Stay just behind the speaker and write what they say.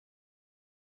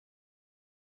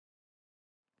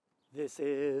This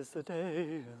is the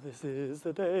day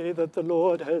that the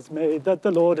Lord has made, that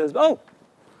the Lord has... Oh!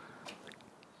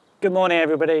 Good morning,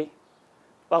 everybody.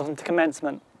 Welcome to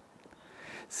Commencement.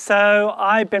 So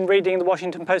I've been reading the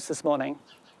Washington Post this morning,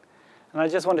 and I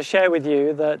just want to share with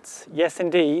you that, yes,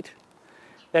 indeed,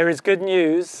 there is good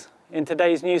news in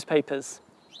today's newspapers,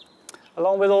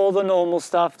 along with all the normal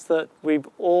stuff that we've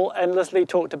all endlessly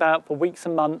talked about for weeks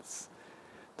and months.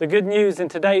 The good news in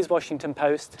today's Washington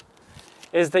Post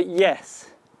is that,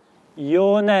 yes,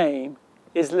 your name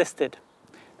is listed.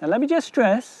 Now, let me just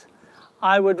stress,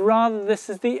 I would rather this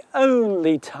is the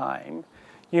only time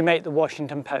you make the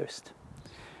Washington Post,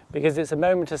 because it's a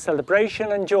moment of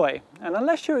celebration and joy. And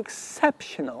unless you're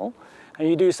exceptional and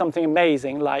you do something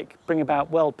amazing, like bring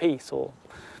about world peace or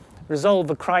resolve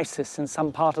a crisis in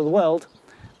some part of the world,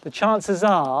 the chances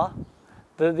are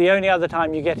that the only other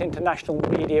time you get international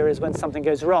media is when something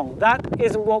goes wrong. That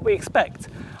isn't what we expect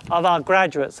of our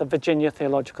graduates of Virginia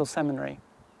Theological Seminary.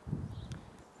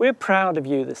 We're proud of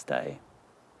you this day.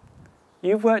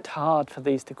 You've worked hard for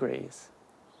these degrees.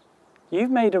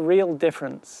 You've made a real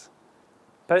difference,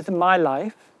 both in my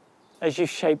life, as you've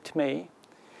shaped me,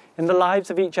 in the lives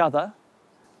of each other,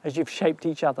 as you've shaped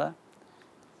each other,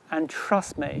 and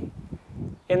trust me,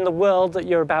 in the world that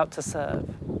you're about to serve.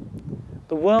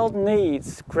 The world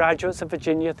needs graduates of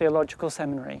Virginia Theological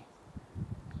Seminary,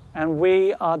 and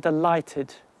we are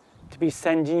delighted to be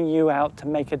sending you out to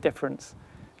make a difference,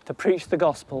 to preach the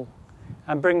gospel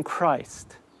and bring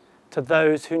Christ to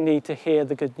those who need to hear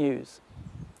the good news.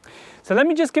 So let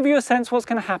me just give you a sense what's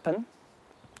going to happen.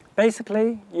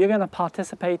 Basically, you're going to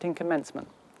participate in commencement.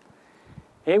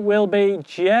 It will be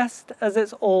just as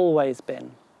it's always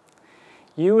been.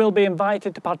 You will be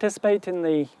invited to participate in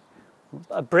the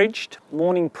abridged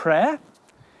morning prayer.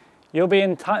 You'll be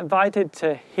invited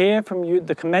to hear from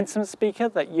the commencement speaker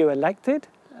that you elected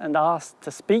and asked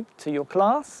to speak to your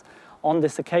class on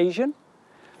this occasion.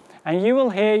 And you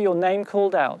will hear your name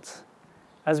called out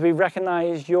as we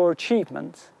recognize your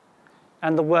achievement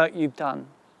and the work you've done.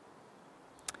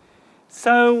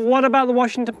 So what about the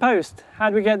Washington Post?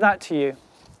 How do we get that to you?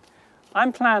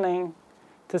 I'm planning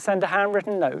to send a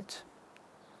handwritten note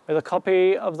with a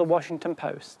copy of the Washington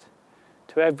Post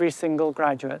to every single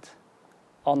graduate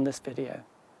on this video.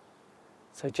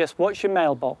 So just watch your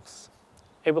mailbox.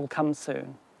 It will come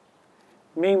soon.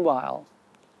 Meanwhile,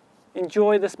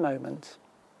 enjoy this moment.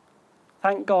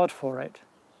 Thank God for it.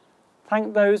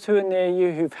 Thank those who are near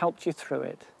you who've helped you through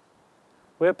it.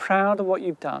 We're proud of what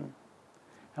you've done,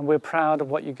 and we're proud of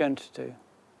what you're going to do.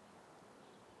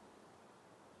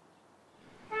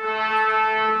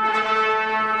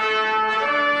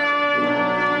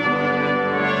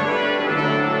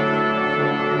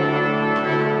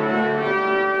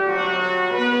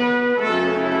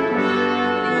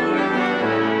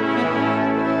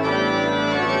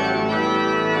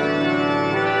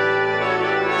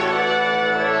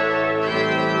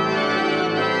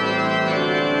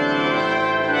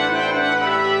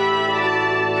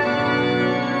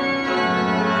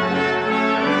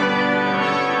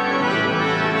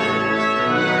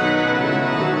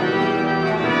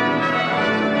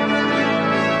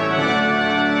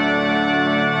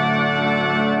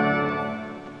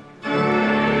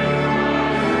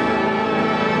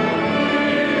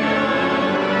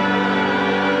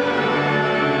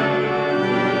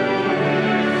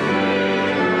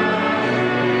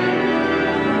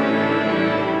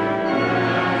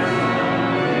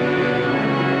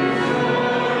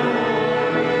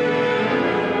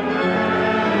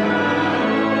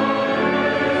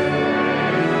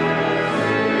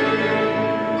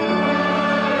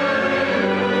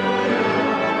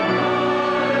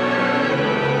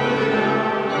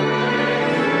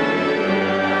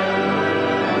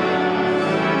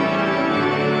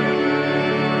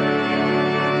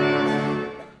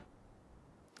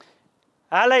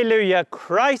 Hallelujah,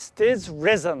 Christ is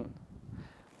risen.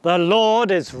 The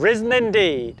Lord is risen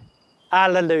indeed.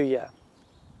 Hallelujah.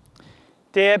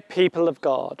 Dear people of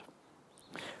God,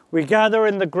 we gather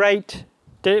in the great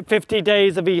 50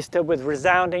 days of Easter with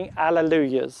resounding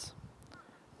hallelujahs.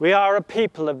 We are a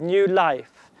people of new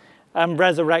life and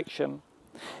resurrection.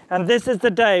 And this is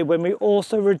the day when we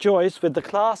also rejoice with the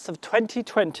class of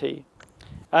 2020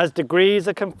 as degrees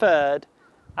are conferred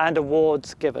and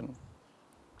awards given.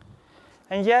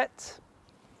 And yet,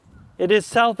 it is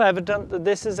self-evident that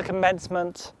this is a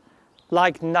commencement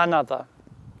like none other.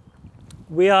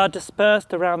 We are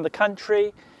dispersed around the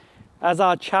country as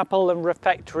our chapel and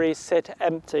refectory sit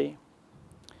empty.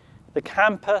 The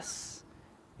campus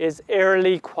is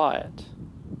eerily quiet.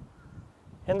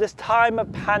 In this time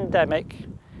of pandemic,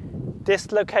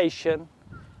 dislocation,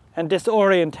 and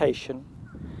disorientation,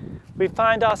 we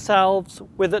find ourselves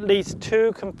with at least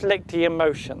two conflicting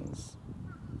emotions: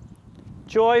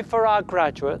 joy for our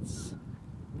graduates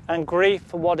and grief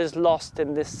for what is lost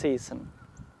in this season.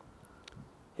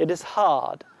 It is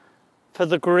hard for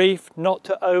the grief not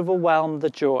to overwhelm the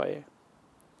joy,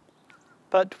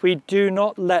 but we do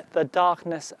not let the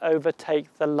darkness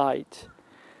overtake the light.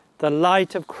 The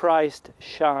light of Christ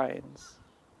shines.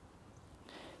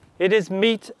 It is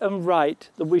meet and right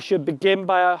that we should begin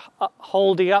by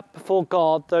holding up before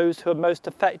God those who are most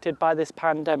affected by this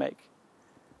pandemic: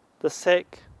 the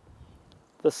sick,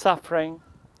 the suffering,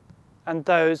 and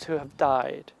those who have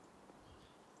died.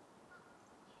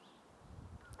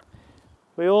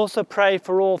 We also pray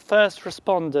for all first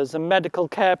responders and medical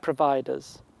care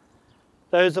providers,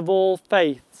 those of all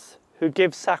faiths who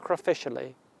give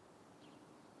sacrificially.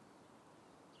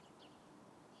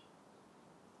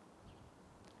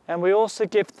 And we also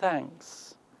give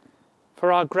thanks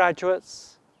for our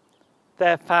graduates,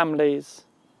 their families,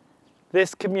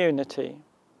 this community,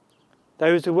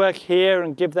 those who work here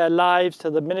and give their lives to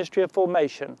the ministry of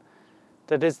formation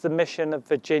that is the mission of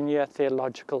Virginia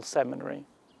Theological Seminary.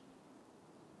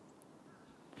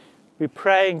 We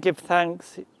pray and give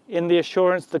thanks in the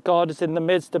assurance that God is in the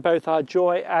midst of both our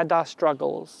joy and our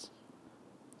struggles.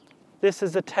 This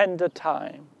is a tender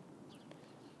time,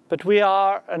 but we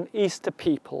are an Easter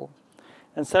people,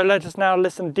 and so let us now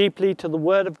listen deeply to the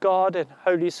Word of God in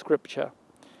Holy Scripture.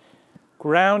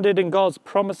 Grounded in God's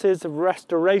promises of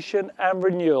restoration and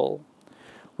renewal,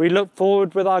 we look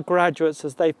forward with our graduates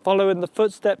as they follow in the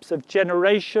footsteps of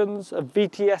generations of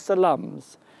VTS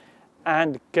alums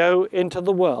and go into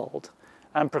the world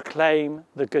and proclaim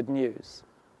the good news.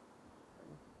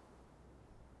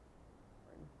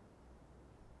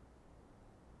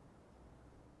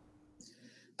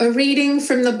 A reading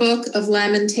from the book of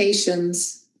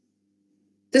Lamentations.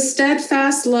 The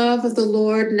steadfast love of the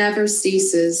Lord never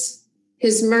ceases.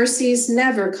 His mercies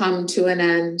never come to an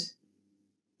end.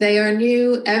 They are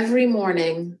new every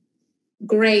morning.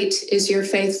 Great is your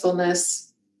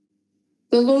faithfulness.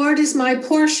 The Lord is my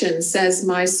portion, says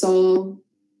my soul.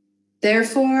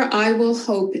 Therefore I will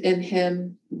hope in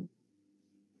him.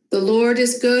 The Lord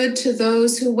is good to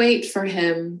those who wait for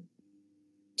him,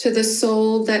 to the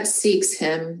soul that seeks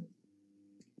him.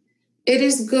 It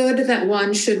is good that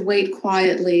one should wait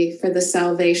quietly for the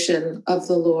salvation of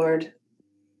the Lord.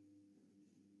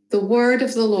 The word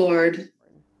of the Lord.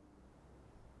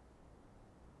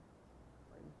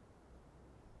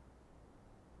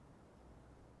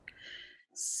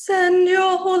 Send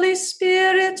your Holy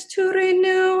Spirit to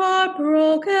renew our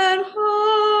broken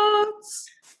hearts.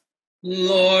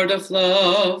 Lord of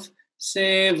love,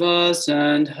 save us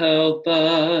and help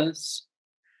us.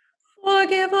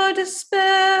 Forgive our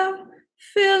despair,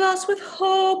 fill us with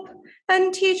hope,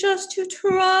 and teach us to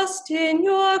trust in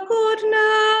your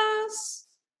goodness.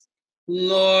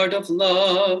 Lord of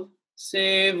love,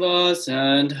 save us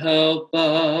and help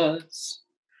us.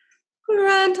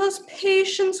 Grant us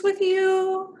patience with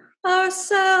you,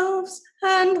 ourselves,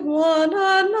 and one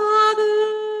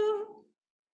another.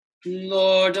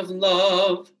 Lord of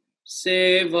love,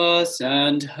 save us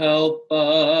and help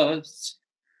us.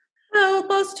 Help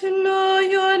us to know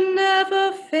your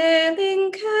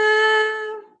never-failing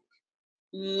care.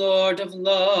 Lord of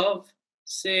love,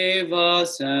 save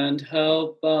us and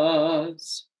help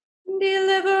us.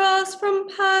 Deliver us from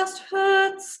past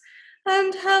hurts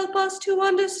and help us to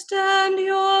understand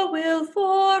your will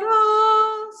for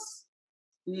us.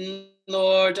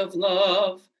 Lord of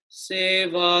love,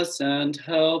 save us and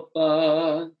help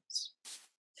us.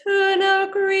 Turn our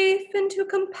grief into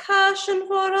compassion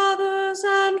for others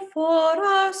and for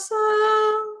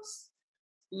ourselves.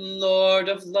 Lord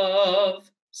of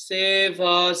love, save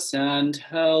us and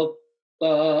help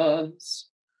us.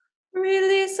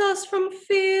 Release us from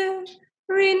fear,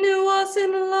 renew us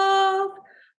in love,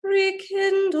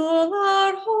 rekindle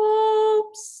our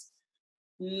hopes.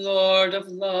 Lord of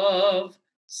love,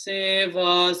 save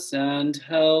us and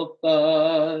help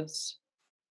us.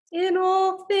 In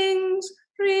all things,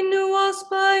 renew us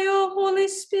by your Holy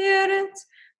Spirit,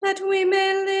 that we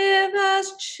may live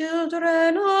as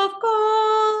children of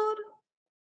God.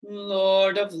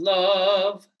 Lord of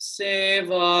love,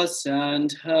 save us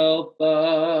and help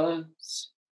us.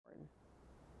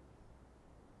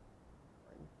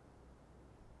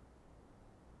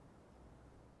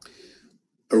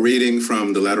 A reading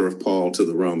from the letter of Paul to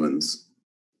the Romans.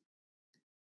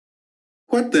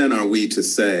 What then are we to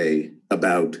say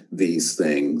about these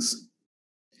things?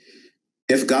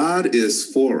 If God is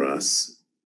for us,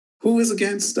 who is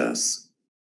against us?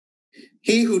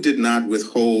 He who did not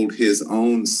withhold his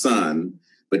own son,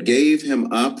 but gave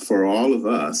him up for all of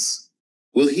us,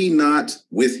 will he not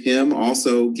with him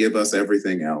also give us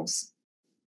everything else?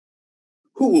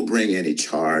 Who will bring any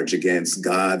charge against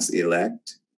God's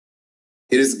elect?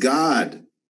 It is God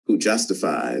who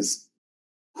justifies.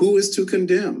 Who is to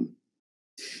condemn?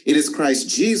 It is Christ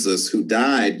Jesus who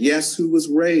died, yes, who was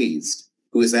raised,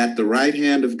 who is at the right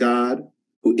hand of God,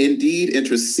 who indeed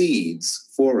intercedes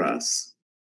for us.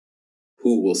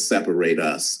 Who will separate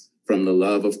us from the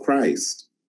love of Christ?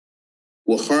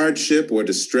 Will hardship or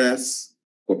distress,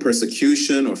 or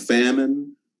persecution or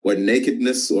famine, or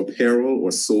nakedness or peril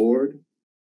or sword?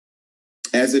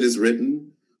 As it is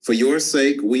written, for your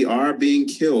sake we are being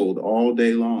killed all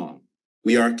day long.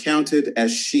 We are counted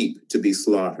as sheep to be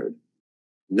slaughtered.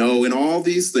 No, in all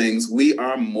these things we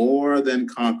are more than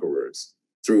conquerors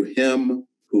through him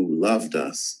who loved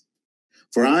us.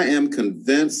 For I am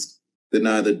convinced that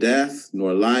neither death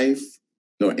nor life,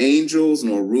 nor angels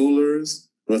nor rulers,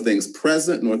 nor things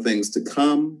present nor things to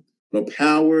come, nor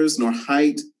powers nor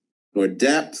height, nor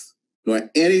depth, nor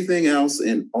anything else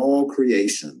in all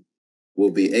creation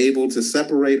will be able to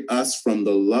separate us from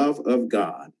the love of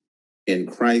God in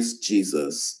Christ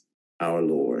Jesus our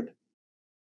Lord.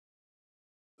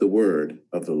 The word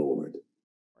of the Lord.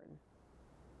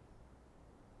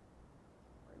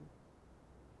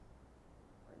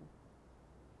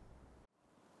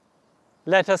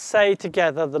 Let us say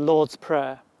together the Lord's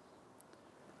Prayer.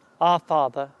 Our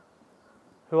Father,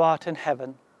 who art in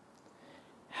heaven,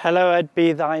 hallowed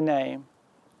be thy name.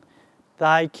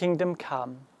 Thy kingdom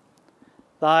come,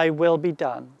 thy will be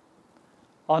done,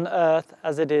 on earth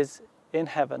as it is in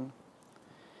heaven.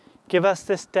 Give us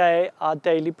this day our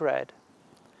daily bread,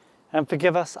 and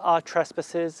forgive us our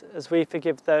trespasses as we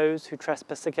forgive those who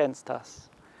trespass against us.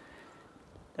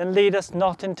 And lead us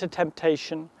not into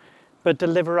temptation, but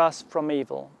deliver us from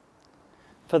evil.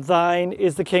 For thine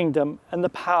is the kingdom, and the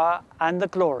power, and the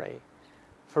glory,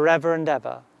 forever and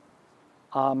ever.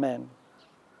 Amen.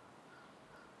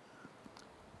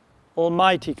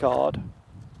 Almighty God,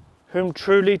 whom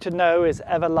truly to know is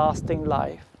everlasting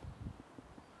life,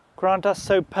 grant us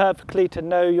so perfectly to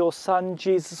know your Son,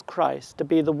 Jesus Christ, to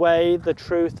be the way, the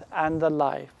truth, and the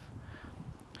life,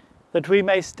 that we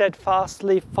may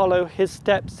steadfastly follow his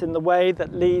steps in the way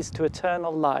that leads to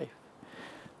eternal life.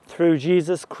 Through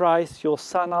Jesus Christ, your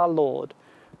Son, our Lord,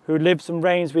 who lives and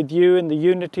reigns with you in the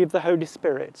unity of the Holy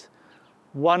Spirit,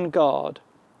 one God,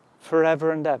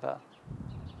 forever and ever.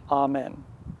 Amen.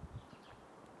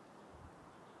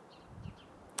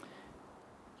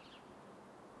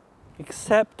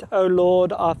 Accept, O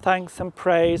Lord, our thanks and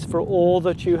praise for all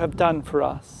that you have done for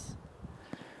us.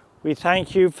 We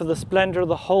thank you for the splendor of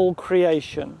the whole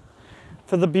creation,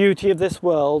 for the beauty of this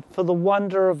world, for the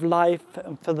wonder of life,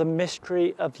 and for the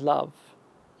mystery of love.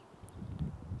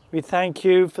 We thank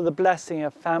you for the blessing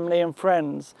of family and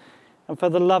friends, and for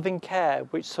the loving care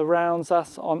which surrounds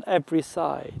us on every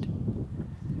side.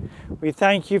 We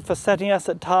thank you for setting us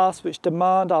at tasks which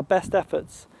demand our best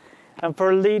efforts, and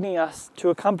for leading us to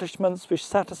accomplishments which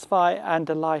satisfy and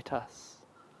delight us.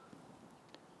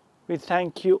 We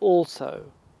thank you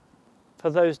also for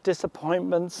those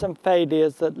disappointments and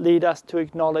failures that lead us to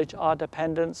acknowledge our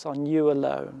dependence on you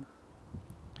alone.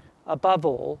 Above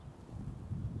all,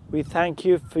 we thank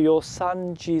you for your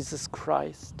Son, Jesus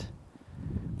Christ,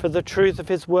 for the truth of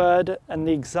his word and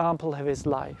the example of his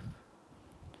life,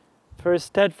 for his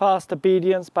steadfast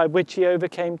obedience by which he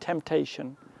overcame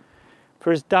temptation,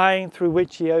 for his dying through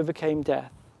which he overcame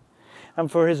death,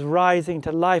 and for his rising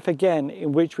to life again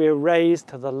in which we are raised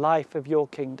to the life of your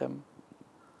kingdom.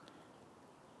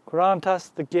 Grant us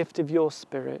the gift of your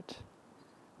Spirit,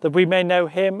 that we may know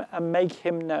him and make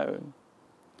him known,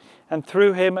 and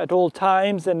through him at all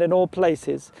times and in all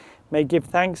places may give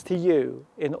thanks to you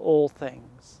in all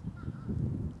things.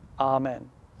 Amen.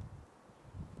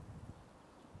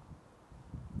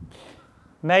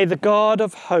 May the God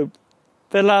of hope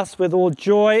fill us with all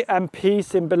joy and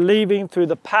peace in believing through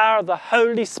the power of the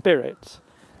Holy Spirit.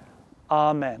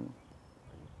 Amen.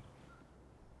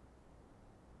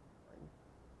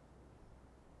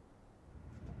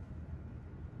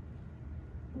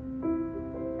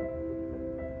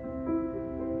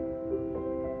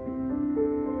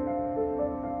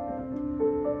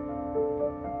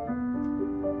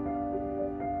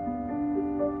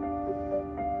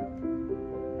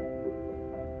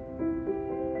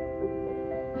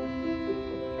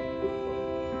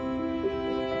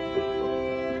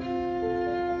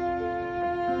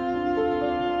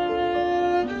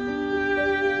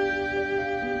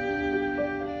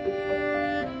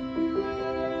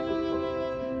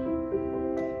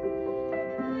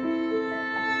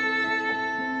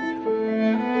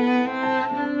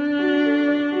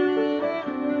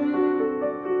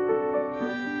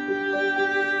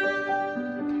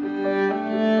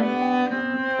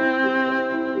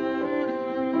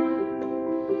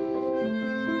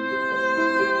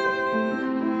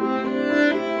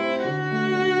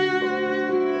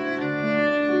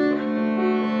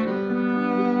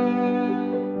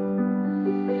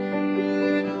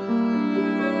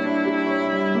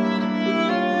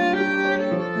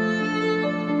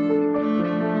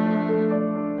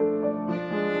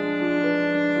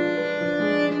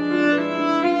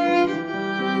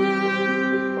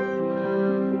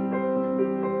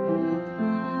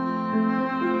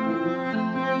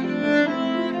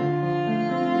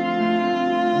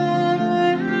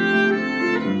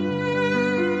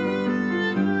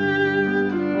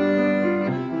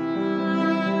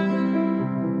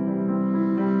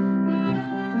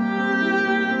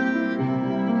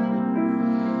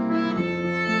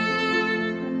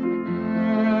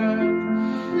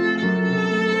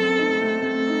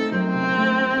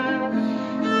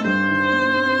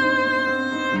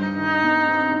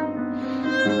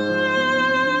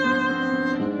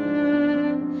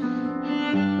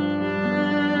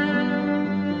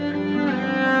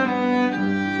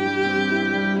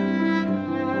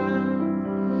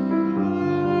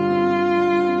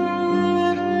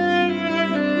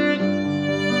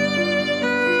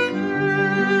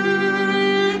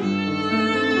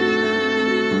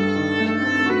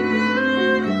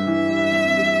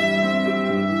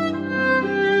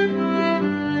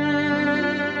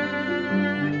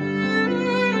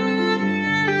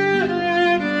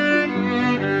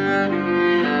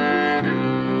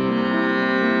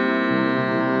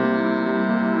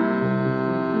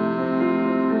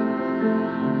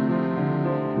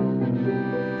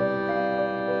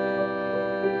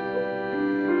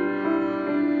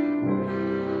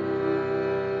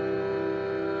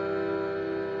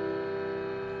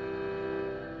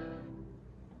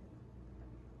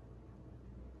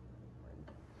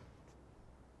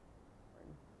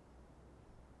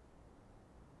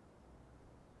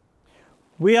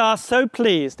 We are so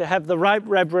pleased to have the Right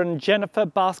Reverend Jennifer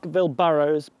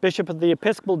Baskerville-Burrows, Bishop of the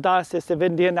Episcopal Diocese of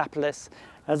Indianapolis,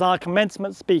 as our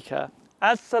commencement speaker,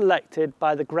 as selected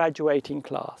by the graduating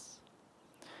class.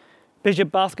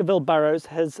 Bishop Baskerville-Burrows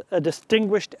has a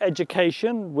distinguished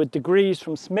education with degrees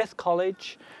from Smith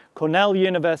College, Cornell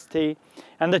University,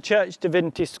 and the Church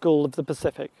Divinity School of the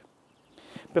Pacific.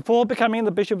 Before becoming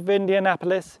the Bishop of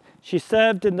Indianapolis, she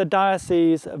served in the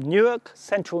Diocese of Newark,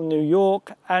 Central New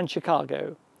York, and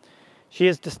Chicago. She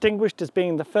is distinguished as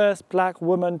being the first Black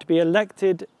woman to be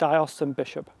elected diocesan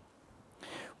bishop.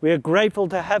 We are grateful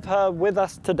to have her with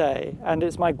us today, and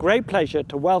it's my great pleasure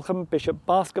to welcome Bishop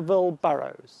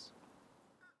Baskerville-Burrows.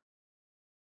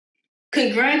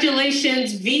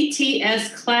 Congratulations,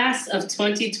 VTS Class of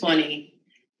 2020.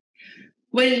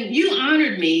 When you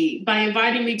honored me by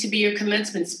inviting me to be your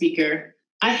commencement speaker,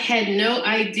 I had no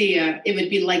idea it would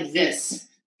be like this.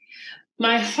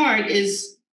 My heart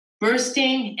is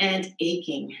bursting and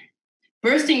aching,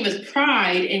 bursting with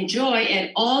pride and joy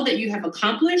at all that you have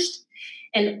accomplished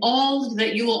and all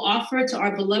that you will offer to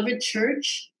our beloved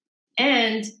church,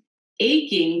 and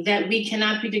aching that we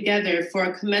cannot be together for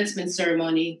a commencement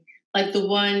ceremony like the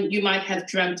one you might have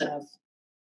dreamt of.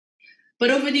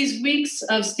 But over these weeks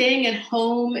of staying at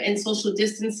home and social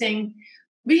distancing,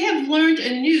 we have learned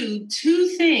anew two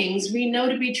things we know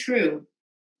to be true.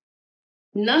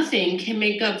 Nothing can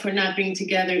make up for not being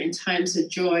together in times of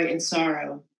joy and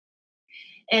sorrow.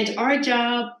 And our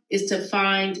job is to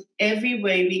find every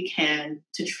way we can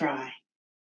to try.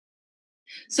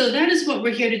 So that is what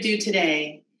we're here to do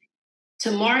today,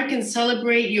 to mark and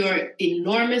celebrate your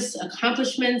enormous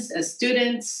accomplishments as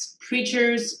students,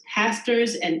 preachers,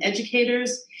 pastors, and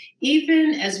educators,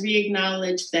 even as we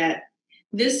acknowledge that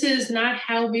this is not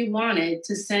how we wanted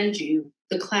to send you,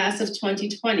 the class of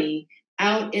 2020,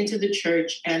 out into the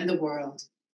church and the world.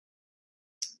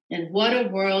 And what a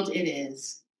world it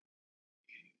is.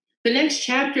 The next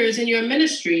chapters in your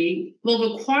ministry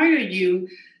will require you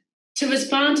to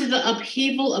respond to the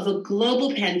upheaval of a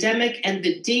global pandemic and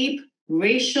the deep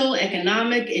racial,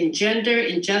 economic, and gender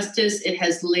injustice it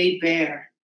has laid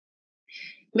bare.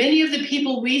 Many of the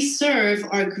people we serve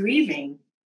are grieving.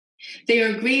 They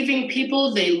are grieving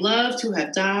people they love to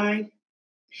have died.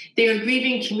 They are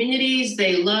grieving communities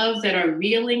they love that are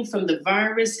reeling from the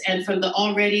virus and from the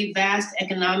already vast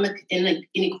economic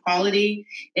inequality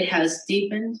it has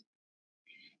deepened.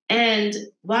 And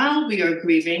while we are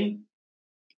grieving,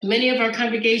 many of our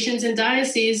congregations and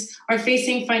dioceses are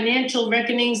facing financial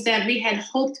reckonings that we had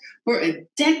hoped were a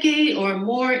decade or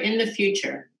more in the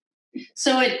future.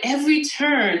 So at every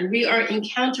turn, we are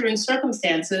encountering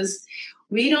circumstances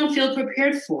we don't feel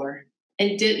prepared for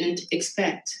and didn't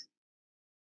expect.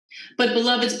 But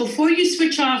beloveds, before you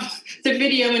switch off the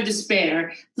video in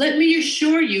despair, let me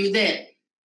assure you that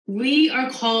you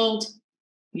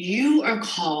are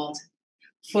called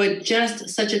for just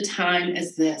such a time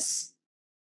as this.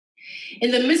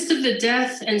 In the midst of the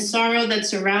death and sorrow that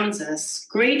surrounds us,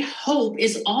 great hope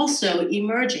is also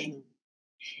emerging.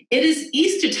 It is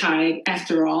Eastertide,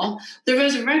 after all. The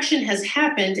resurrection has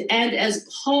happened, and as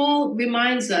Paul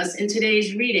reminds us in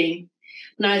today's reading,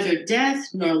 neither death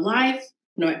nor life,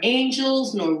 nor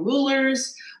angels, nor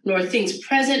rulers, nor things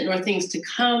present, nor things to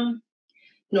come,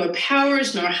 nor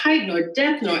powers, nor height, nor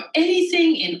depth, nor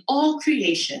anything in all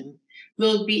creation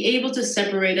will be able to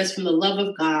separate us from the love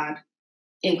of God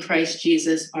in Christ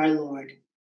Jesus our Lord.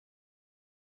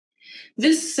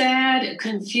 This sad,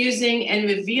 confusing, and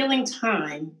revealing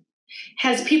time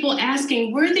has people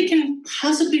asking where they can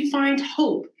possibly find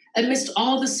hope amidst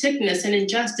all the sickness and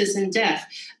injustice and death,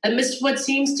 amidst what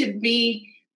seems to be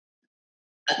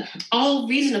all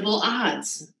reasonable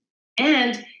odds.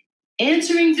 And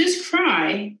answering this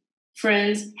cry,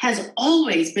 friends, has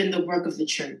always been the work of the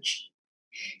church.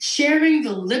 Sharing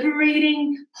the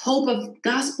liberating hope of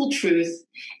gospel truth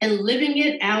and living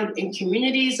it out in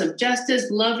communities of justice,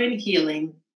 love, and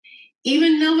healing,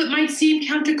 even though it might seem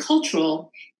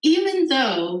countercultural, even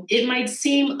though it might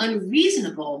seem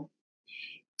unreasonable,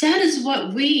 that is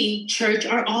what we, church,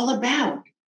 are all about.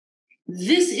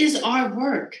 This is our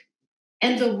work,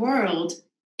 and the world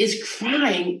is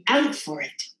crying out for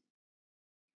it.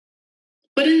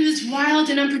 But in this wild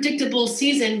and unpredictable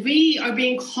season, we are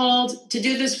being called to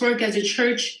do this work as a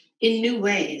church in new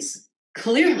ways,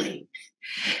 clearly.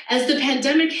 As the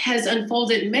pandemic has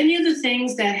unfolded, many of the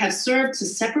things that have served to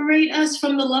separate us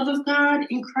from the love of God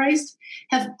in Christ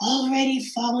have already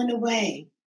fallen away.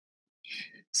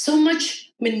 So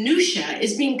much minutia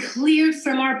is being cleared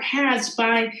from our paths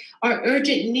by our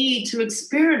urgent need to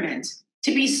experiment,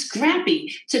 to be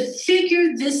scrappy, to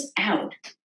figure this out.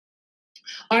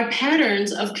 Our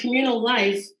patterns of communal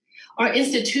life our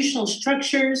institutional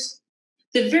structures,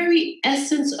 the very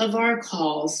essence of our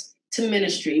calls to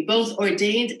ministry, both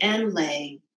ordained and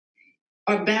lay,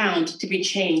 are bound to be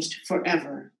changed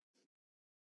forever.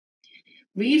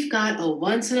 We've got a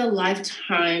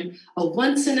once-in-a-lifetime, a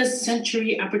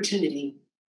once-in-a-century opportunity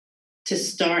to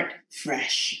start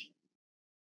fresh.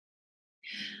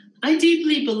 I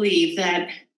deeply believe that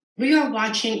we are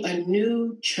watching a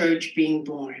new church being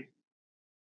born.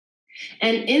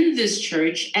 And in this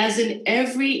church, as in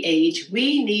every age,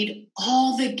 we need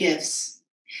all the gifts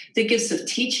of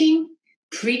teaching,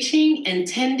 preaching, and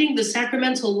tending the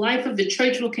sacramental life of the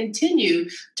church will continue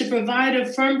to provide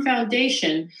a firm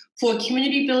foundation for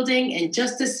community building and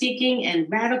justice seeking and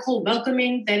radical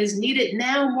welcoming that is needed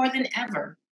now more than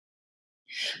ever.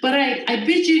 But I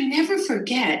bid you never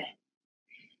forget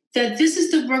that this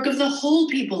is the work of the whole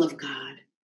people of God,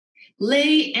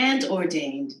 lay and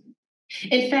ordained.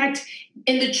 In fact,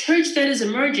 in the church that is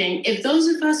emerging, if those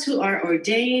of us who are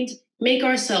ordained make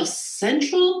ourselves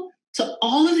central to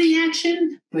all of the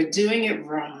action, we're doing it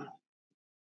wrong.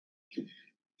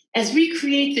 As we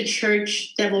create the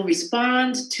church that will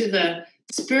respond to the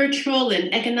spiritual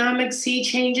and economic sea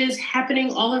changes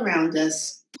happening all around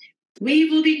us, we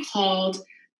will be called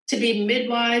to be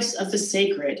midwives of the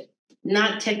sacred,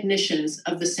 not technicians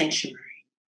of the sanctuary.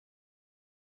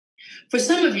 For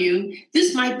some of you,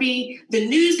 this might be the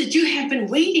news that you have been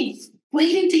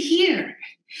waiting to hear.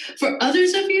 For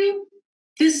others of you,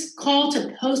 this call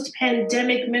to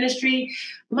post-pandemic ministry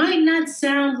might not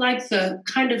sound like the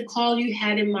kind of call you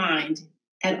had in mind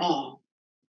at all.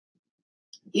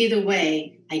 Either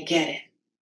way, I get it.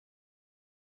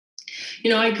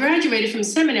 I graduated from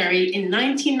seminary in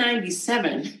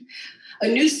 1997. A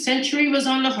new century was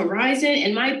on the horizon,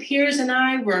 and my peers and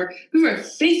I were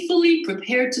faithfully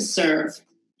prepared to serve.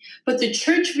 But the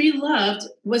church we loved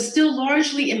was still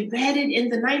largely embedded in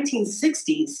the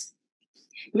 1960s.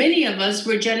 Many of us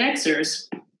were Gen Xers.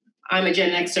 I'm a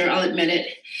Gen Xer, I'll admit it.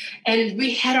 And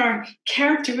we had our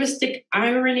characteristic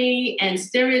irony and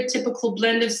stereotypical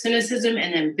blend of cynicism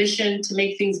and ambition to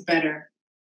make things better.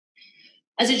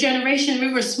 As a generation,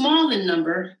 we were small in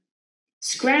number,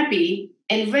 scrappy,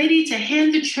 and ready to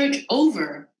hand the church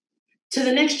over to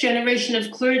the next generation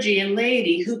of clergy and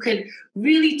laity who could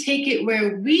really take it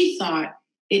where we thought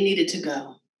it needed to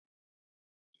go.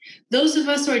 Those of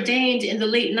us ordained in the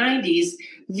late 90s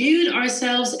viewed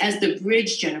ourselves as the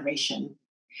bridge generation.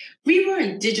 We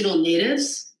weren't digital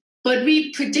natives, but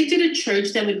we predicted a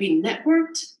church that would be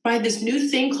networked by this new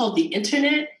thing called the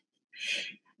internet.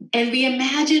 And we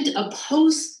imagined a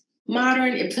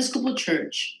postmodern Episcopal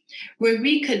church where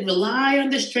we could rely on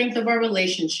the strength of our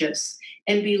relationships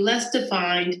and be less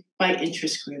defined by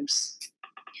interest groups.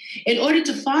 In order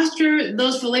to foster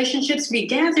those relationships, we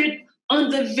gathered on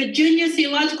the Virginia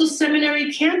Theological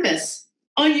Seminary campus,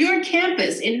 on your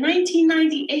campus in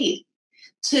 1998,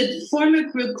 to form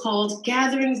a group called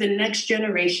Gathering the Next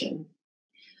Generation.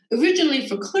 Originally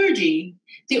for clergy,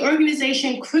 the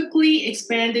organization quickly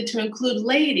expanded to include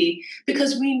laity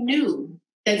because we knew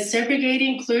that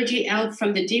segregating clergy out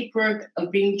from the deep work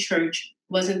of being church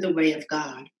wasn't the way of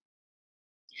God.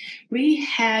 We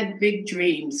had big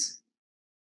dreams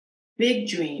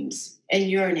and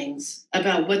yearnings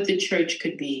about what the church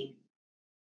could be.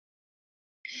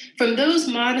 From those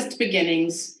modest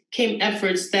beginnings came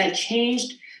efforts that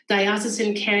changed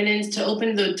diocesan canons to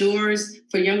open the doors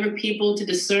for younger people to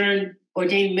discern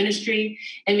ordained ministry.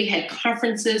 And we had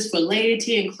conferences for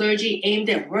laity and clergy aimed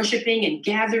at worshiping and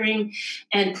gathering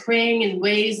and praying in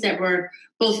ways that were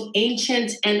both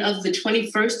ancient and of the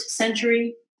 21st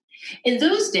century. In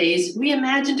those days, we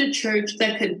imagined a church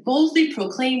that could boldly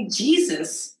proclaim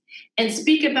Jesus and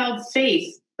speak about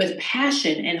faith with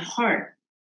passion and heart.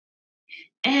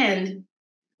 And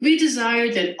we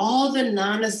desired that all the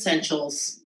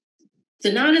non-essentials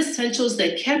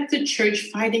that kept the church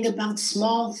fighting about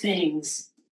small things,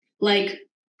 like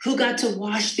who got to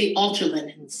wash the altar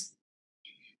linens,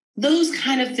 those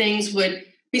kind of things would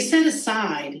be set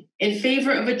aside in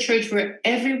favor of a church where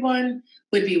everyone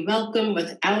would be welcome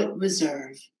without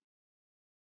reserve.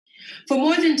 For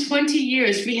more than 20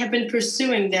 years, we have been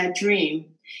pursuing that dream.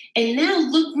 And now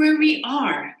look where we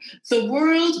are. The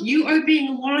world you are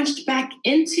being launched back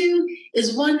into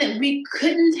is one that we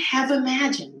couldn't have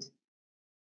imagined.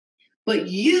 But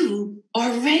you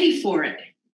are ready for it.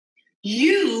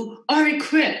 You are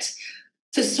equipped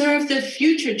to serve the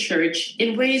future church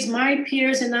in ways my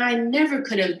peers and I never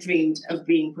could have dreamed of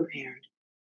being prepared.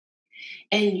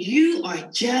 And you are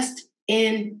just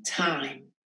in time,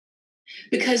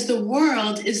 because the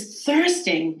world is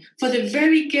thirsting for the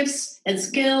very gifts and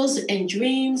skills and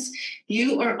dreams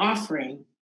you are offering.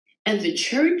 and the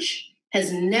church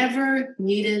has never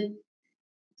needed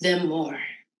them more.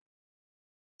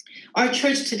 Our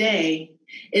church today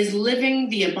is living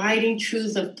the abiding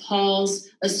truth of Paul's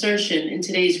assertion in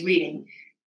today's reading.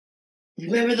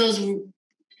 Remember those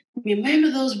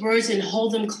words and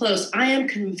hold them close. I am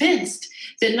convinced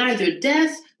that neither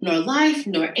death, nor life,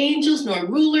 nor angels, nor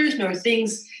rulers, nor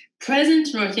things present,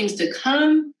 nor things to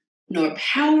come, nor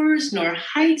powers, nor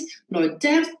height, nor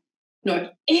depth,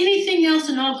 nor anything else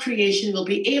in all creation will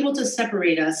be able to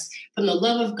separate us from the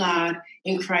love of God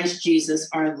in Christ Jesus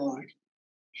our Lord.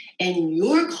 And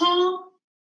your call,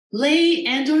 lay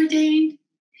and ordained,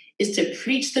 is to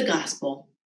preach the gospel.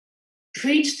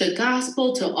 Preach the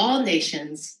gospel to all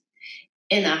nations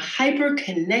in a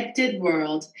hyper-connected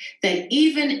world that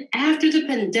even after the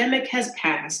pandemic has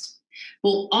passed,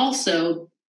 will also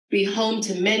be home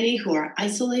to many who are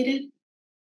isolated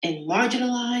and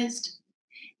marginalized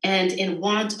and in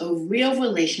want of real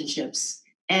relationships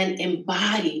and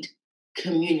embodied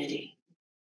community.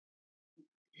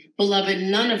 Beloved,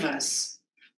 none of us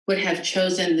would have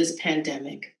chosen this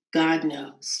pandemic, God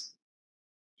knows.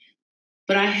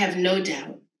 But I have no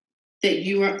doubt that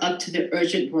you are up to the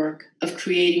urgent work of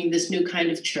creating this new kind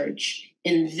of church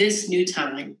in this new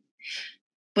time.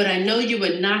 But I know you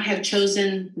would not have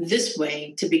chosen this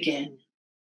way to begin.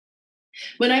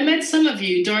 When I met some of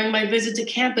you during my visit to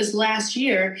campus last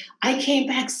year, I came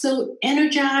back so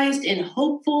energized and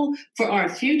hopeful for our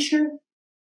future.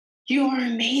 You are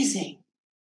amazing.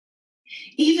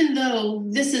 Even though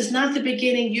this is not the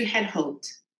beginning you had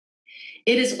hoped,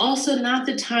 it is also not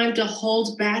the time to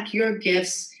hold back your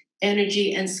gifts,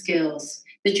 energy, and skills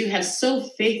that you have so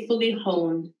faithfully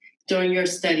honed during your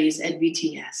studies at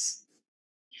VTS.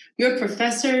 Your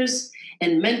professors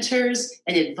and mentors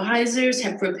and advisors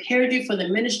have prepared you for the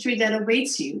ministry that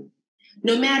awaits you,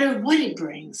 no matter what it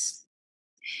brings.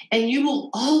 And you will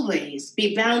always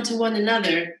be bound to one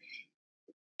another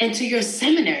and to your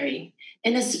seminary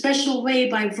in a special way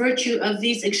by virtue of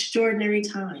these extraordinary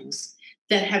times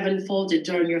that have unfolded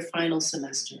during your final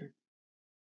semester.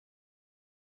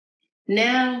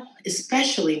 Now,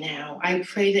 especially now, I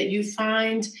pray that you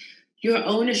find your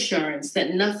own assurance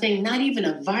that nothing, not even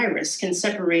a virus, can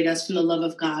separate us from the love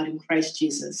of God in Christ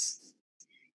Jesus.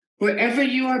 Wherever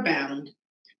you are bound,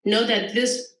 know that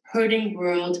this hurting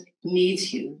world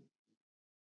needs you.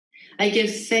 I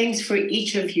give thanks for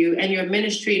each of you and your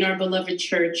ministry in our beloved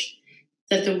church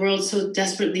that the world so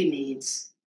desperately needs.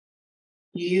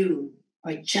 You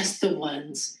are just the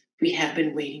ones we have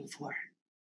been waiting for.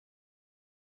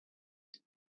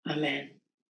 Amen.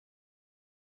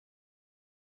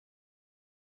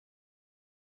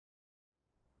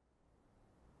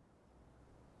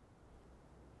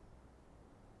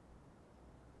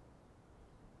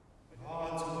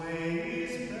 God's way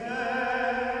is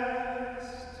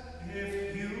best if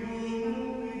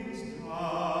human wisdom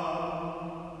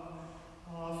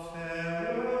a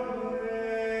fairer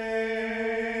way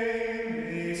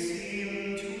may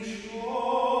seem to show.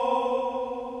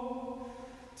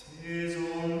 'Tis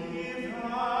only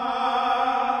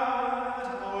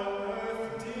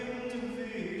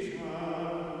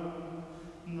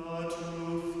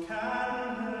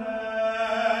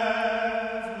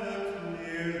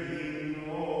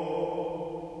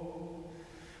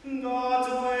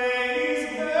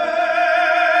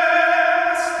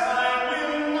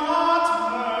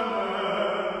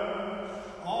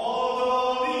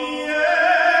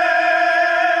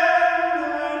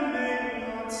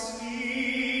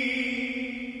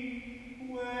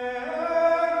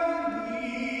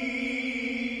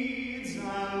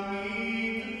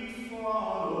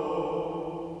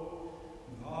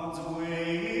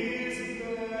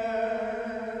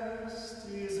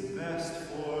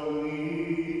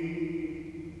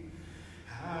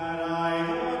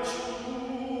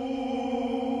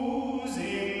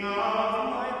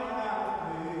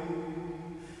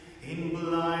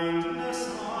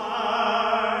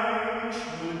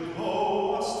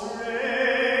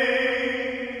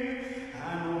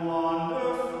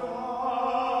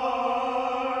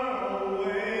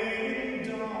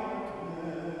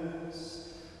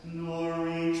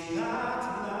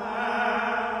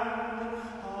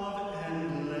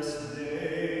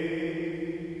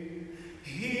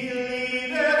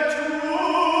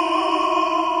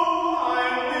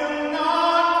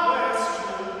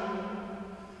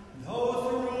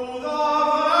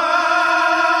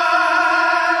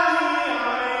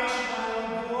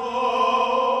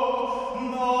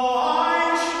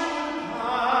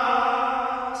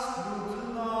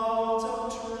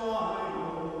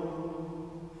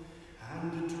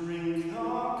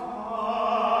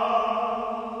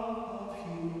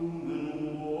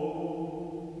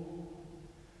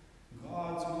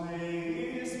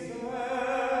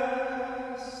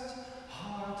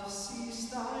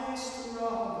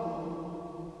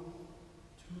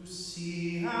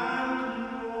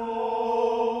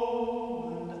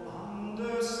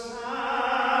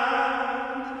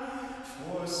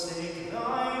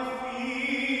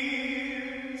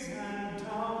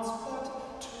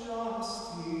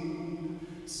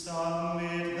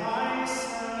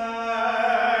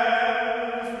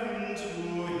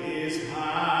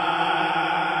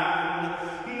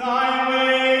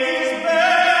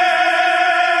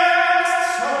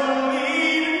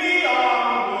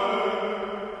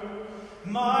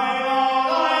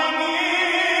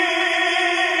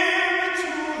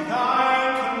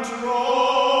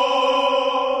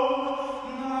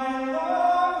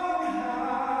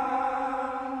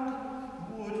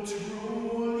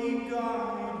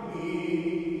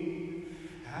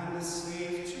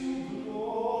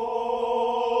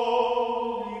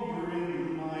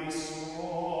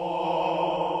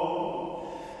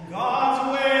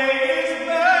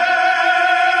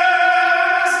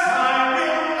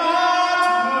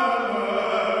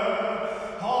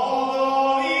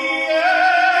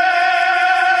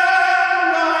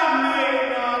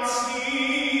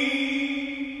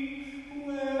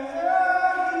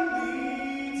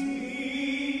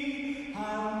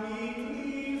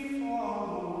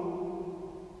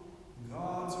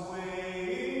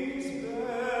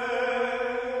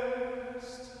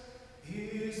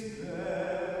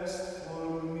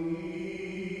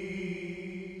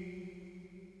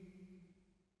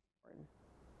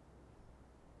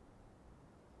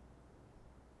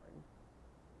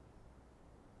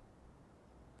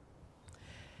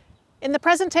In the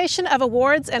presentation of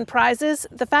awards and prizes,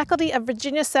 the faculty of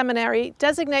Virginia Seminary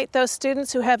designate those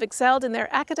students who have excelled in their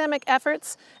academic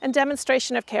efforts and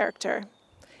demonstration of character.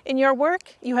 In your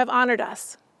work, you have honored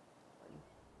us.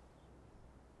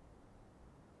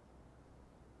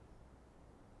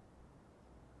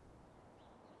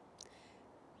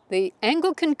 The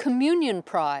Anglican Communion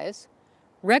Prize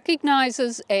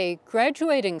recognizes a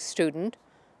graduating student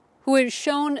who has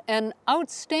shown an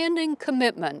outstanding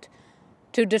commitment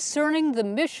to discerning the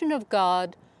mission of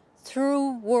God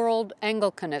through world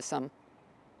Anglicanism.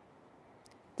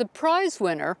 The prize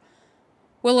winner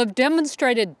will have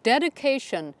demonstrated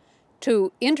dedication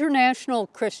to international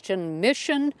Christian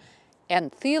mission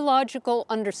and theological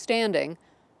understanding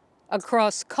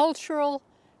across cultural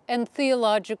and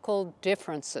theological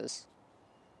differences.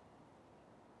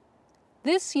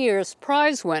 This year's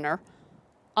prize winner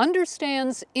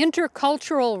understands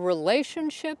intercultural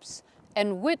relationships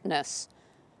and witness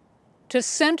to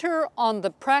center on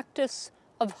the practice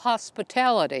of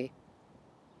hospitality.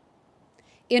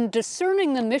 In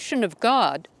discerning the mission of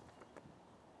God,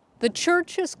 the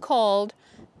Church is called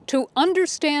to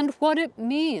understand what it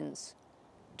means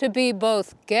to be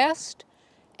both guest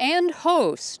and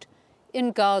host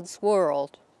in God's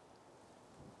world.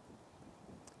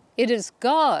 It is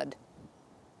God,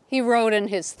 he wrote in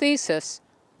his thesis,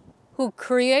 who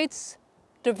creates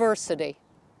diversity.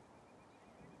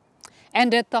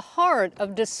 And at the heart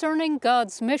of discerning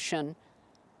God's mission,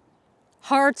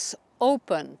 hearts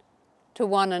open to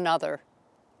one another.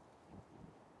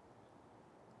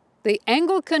 The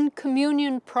Anglican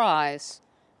Communion Prize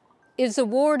is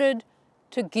awarded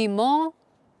to Guimont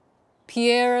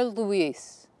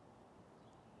Pierre-Louis.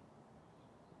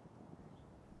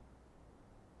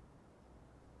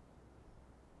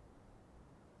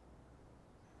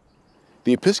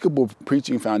 The Episcopal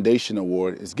Preaching Foundation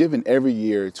Award is given every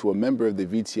year to a member of the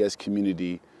VTS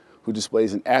community who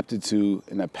displays an aptitude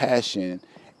and a passion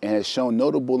and has shown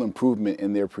notable improvement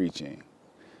in their preaching.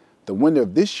 The winner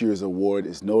of this year's award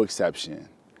is no exception.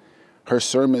 Her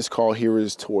sermons call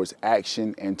hearers towards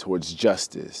action and towards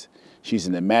justice. She's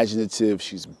an imaginative,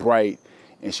 she's bright,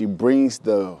 and she brings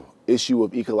the issue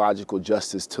of ecological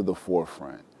justice to the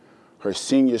forefront. Her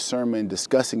senior sermon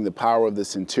discussing the power of the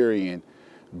centurion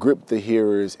gripped the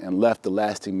hearers and left a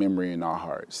lasting memory in our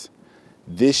hearts.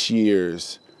 This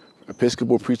year's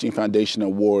Episcopal Preaching Foundation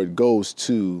Award goes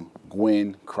to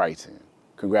Gwen Crichton.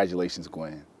 Congratulations,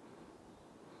 Gwen.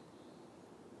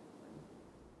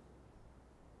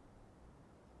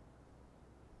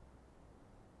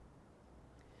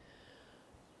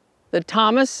 The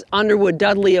Thomas Underwood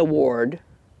Dudley Award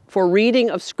for Reading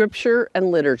of Scripture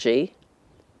and Liturgy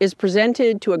is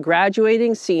presented to a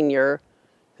graduating senior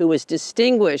who has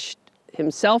distinguished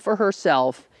himself or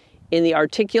herself in the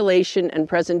articulation and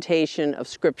presentation of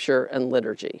Scripture and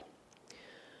liturgy.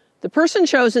 The person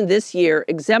chosen this year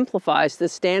exemplifies the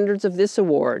standards of this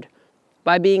award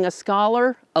by being a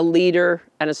scholar, a leader,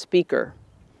 and a speaker.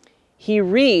 He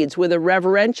reads with a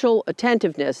reverential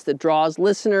attentiveness that draws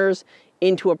listeners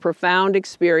into a profound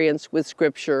experience with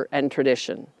Scripture and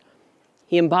tradition.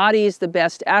 He embodies the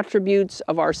best attributes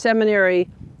of our seminary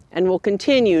and will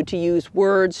continue to use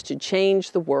words to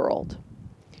change the world.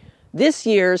 This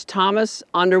year's Thomas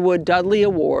Underwood Dudley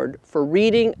Award for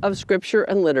Reading of Scripture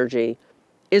and Liturgy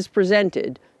is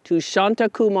presented to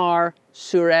Shantakumar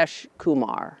Suresh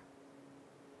Kumar.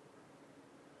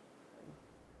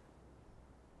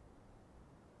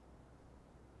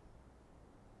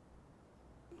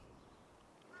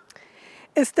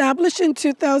 Established in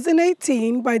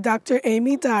 2018 by Dr.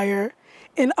 Amy Dyer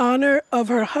in honor of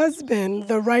her husband,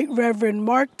 the Right Reverend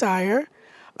Mark Dyer,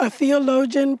 a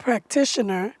theologian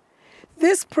practitioner,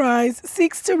 this prize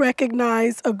seeks to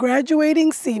recognize a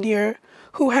graduating senior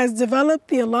who has developed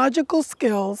theological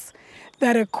skills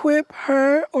that equip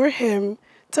her or him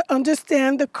to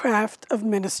understand the craft of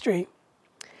ministry.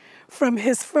 From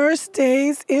his first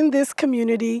days in this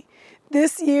community,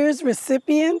 this year's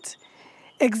recipient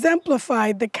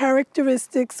exemplified the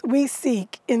characteristics we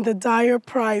seek in the Dyer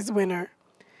Prize winner: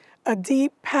 a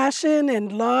deep passion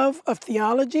and love of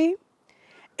theology,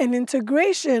 an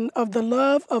integration of the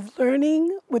love of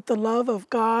learning with the love of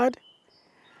God,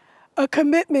 a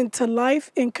commitment to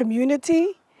life in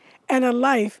community, and a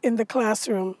life in the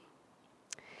classroom.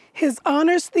 His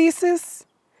honors thesis,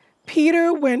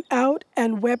 Peter went out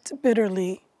and wept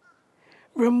bitterly.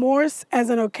 Remorse as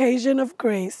an occasion of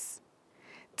grace,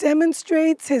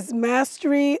 demonstrates his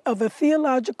mastery of a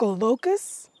theological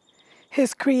locus,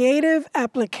 his creative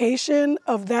application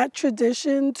of that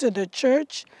tradition to the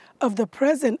church of the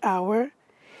present hour,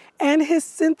 and his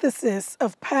synthesis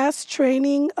of past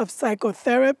training of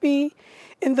psychotherapy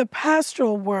in the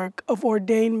pastoral work of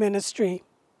ordained ministry.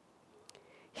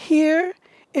 Here,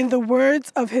 in the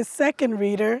words of his second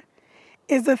reader,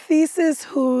 is a thesis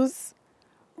whose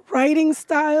writing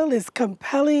style is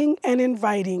compelling and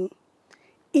inviting,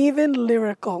 even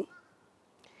lyrical.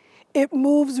 It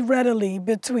moves readily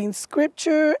between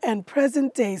scripture and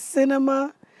present-day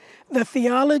cinema, the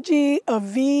theology of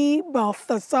V.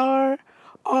 Balthasar,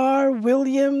 R.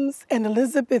 Williams, and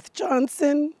Elizabeth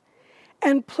Johnson,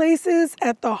 and places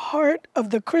at the heart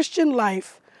of the Christian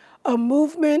life a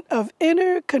movement of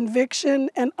inner conviction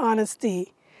and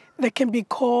honesty that can be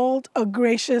called a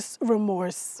gracious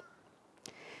remorse.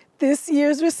 This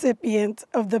year's recipient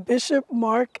of the Bishop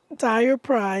Mark Dyer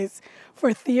Prize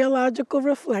for Theological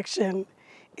Reflection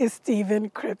is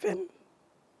Stephen Crippen.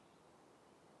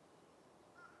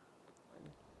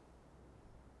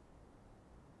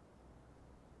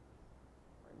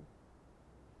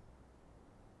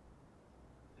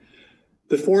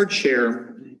 The Ford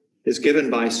Chair is given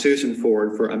by Susan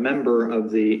Ford for a member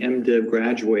of the MDiv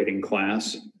graduating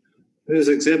class who has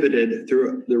exhibited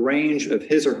through the range of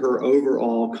his or her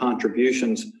overall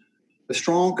contributions a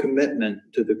strong commitment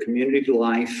to the community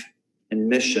life and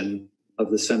mission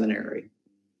of the seminary.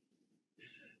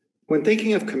 When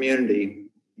thinking of community,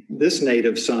 this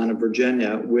native son of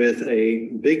Virginia with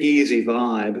a Big Easy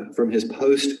vibe from his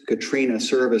post-Katrina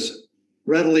service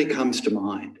readily comes to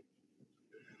mind.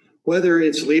 Whether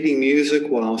it's leading music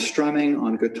while strumming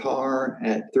on guitar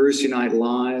at Thursday Night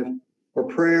Live, or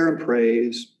prayer and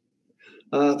praise,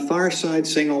 a fireside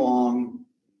sing-along,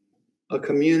 a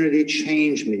community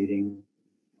change meeting,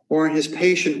 or in his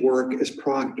patient work as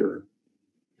proctor,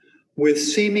 with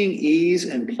seeming ease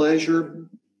and pleasure,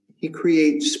 he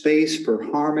creates space for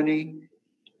harmony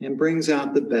and brings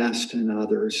out the best in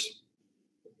others.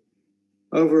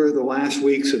 Over the last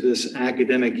weeks of this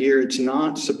academic year, it's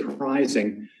not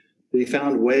surprising that he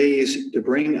found ways to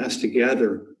bring us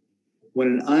together when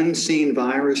an unseen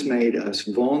virus made us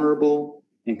vulnerable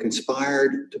and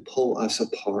conspired to pull us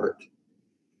apart.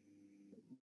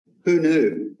 Who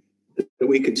knew that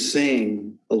we could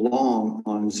sing along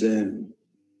on Zoom?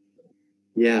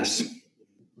 Yes,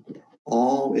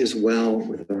 all is well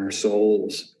with our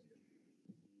souls.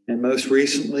 And most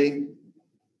recently,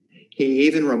 he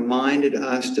even reminded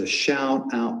us to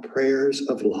shout out prayers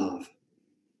of love.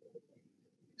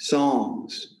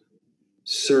 Songs,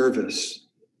 service,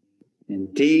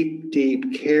 and deep,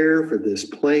 deep care for this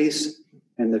place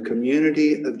and the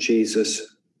community of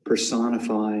Jesus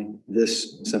personify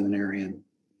this seminarian.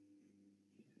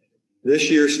 This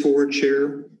year's Ford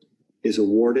Chair is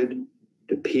awarded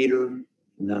to Peter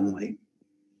Nunley.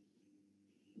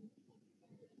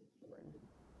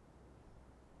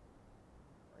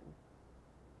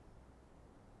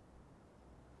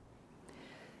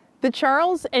 The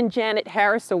Charles and Janet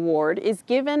Harris Award is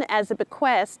given as a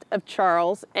bequest of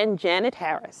Charles and Janet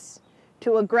Harris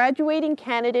to a graduating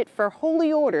candidate for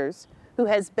Holy Orders who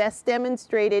has best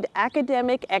demonstrated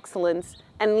academic excellence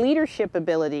and leadership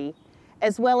ability,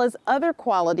 as well as other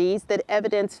qualities that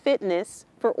evidence fitness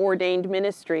for ordained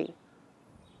ministry.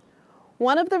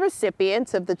 One of the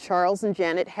recipients of the Charles and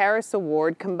Janet Harris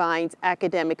Award combines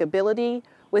academic ability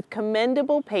with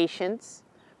commendable patience,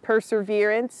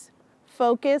 perseverance,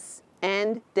 focus,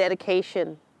 and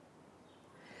dedication.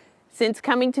 Since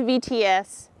coming to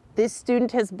VTS, this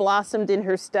student has blossomed in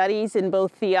her studies in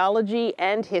both theology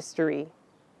and history.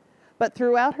 But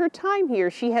throughout her time here,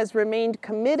 she has remained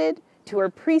committed to her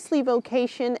priestly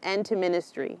vocation and to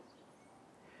ministry.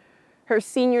 Her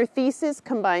senior thesis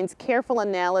combines careful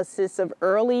analysis of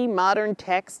early modern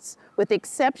texts with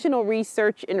exceptional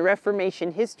research in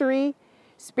Reformation history,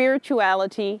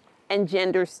 spirituality, and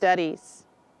gender studies.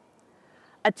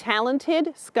 A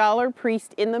talented scholar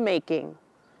priest in the making,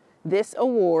 this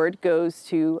award goes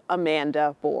to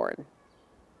Amanda Bourne.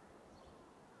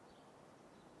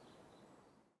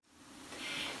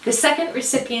 The second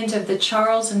recipient of the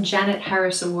Charles and Janet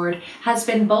Harris Award has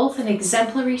been both an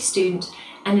exemplary student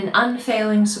and an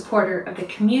unfailing supporter of the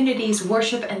community's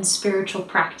worship and spiritual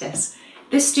practice.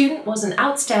 This student was an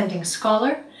outstanding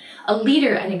scholar, a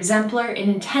leader and exemplar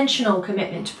in intentional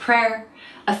commitment to prayer,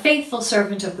 a faithful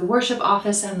servant of the worship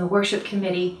office and the worship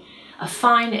committee, a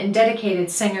fine and dedicated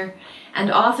singer,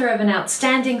 and author of an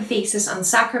outstanding thesis on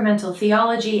sacramental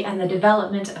theology and the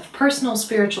development of personal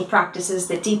spiritual practices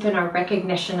that deepen our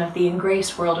recognition of the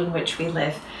engraced world in which we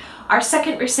live. Our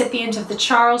second recipient of the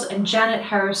Charles and Janet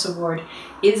Harris Award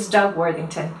is Doug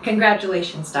Worthington.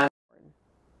 Congratulations, Doug.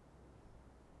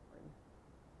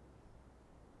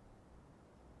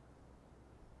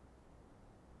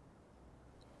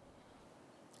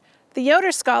 The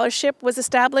Yoder Scholarship was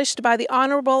established by the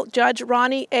Honorable Judge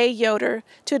Ronnie A. Yoder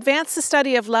to advance the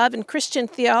study of love in Christian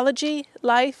theology,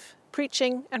 life,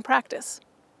 preaching, and practice.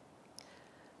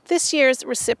 This year's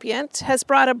recipient has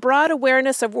brought a broad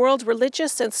awareness of world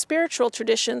religious and spiritual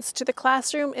traditions to the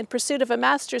classroom in pursuit of a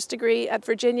master's degree at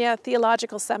Virginia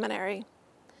Theological Seminary.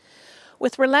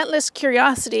 With relentless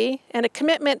curiosity and a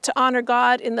commitment to honor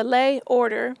God in the lay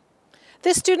order,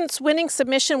 this student's winning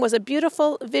submission was a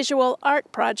beautiful visual art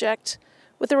project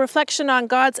with a reflection on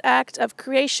God's act of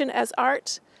creation as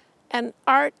art and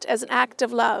art as an act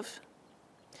of love.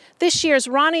 This year's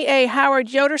Ronnie A.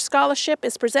 Howard Yoder Scholarship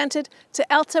is presented to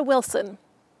Elta Wilson.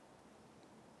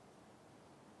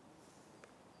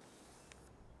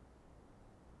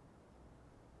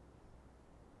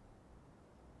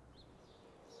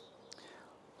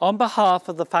 On behalf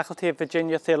of the faculty of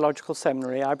Virginia Theological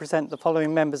Seminary, I present the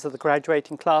following members of the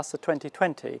graduating class of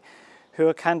 2020 who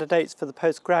are candidates for the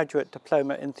postgraduate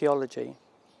diploma in theology.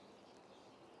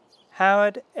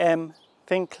 Howard M.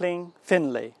 Finkling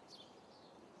Finley.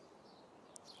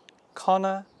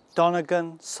 Connor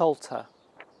Donegan Salter.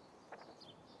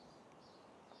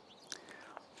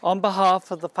 On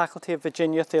behalf of the faculty of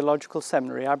Virginia Theological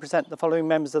Seminary, I present the following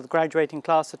members of the graduating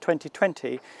class of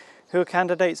 2020 who are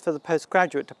candidates for the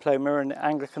postgraduate diploma in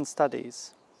Anglican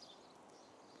Studies.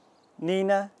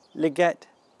 Nina Liget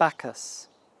Bacchus.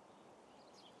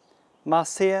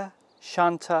 Marcia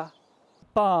Shanta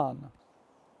Barn.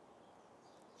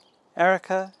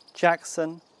 Erica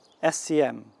Jackson,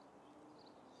 SCM.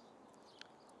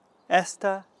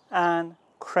 Esther Ann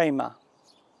Kramer.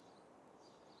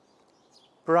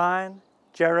 Brian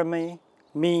Jeremy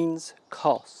Means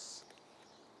Koss.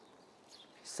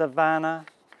 Savannah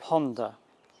Ponder.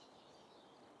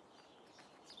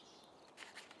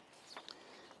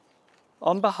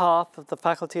 On behalf of the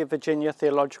faculty of Virginia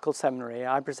Theological Seminary,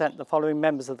 I present the following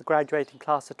members of the graduating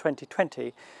class of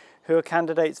 2020 who are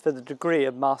candidates for the degree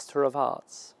of Master of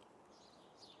Arts.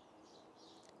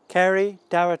 Carrie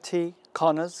Dougherty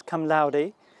Connors, cum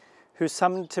laude, whose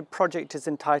summative project is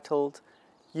entitled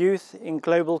Youth in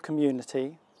Global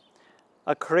Community,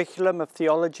 a curriculum of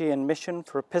theology and mission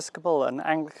for Episcopal and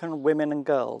Anglican women and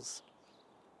girls.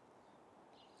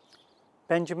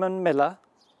 Benjamin Miller,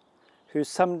 whose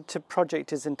summative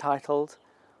project is entitled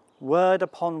Word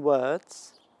Upon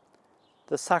Words,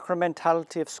 the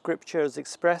sacramentality of Scripture as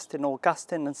expressed in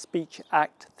Augustine and speech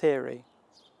act theory.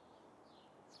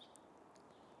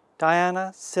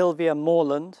 Diana Sylvia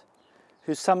Morland,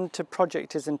 whose summative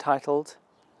project is entitled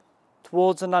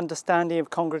Towards an Understanding of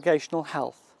Congregational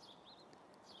Health.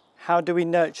 How do we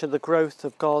nurture the growth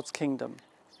of God's kingdom?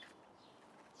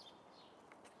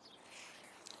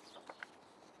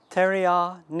 Terry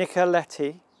R.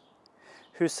 Nicoletti,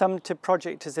 whose summative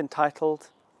project is entitled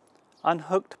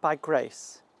Unhooked by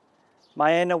Grace,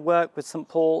 my inner work with St.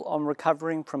 Paul on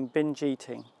recovering from binge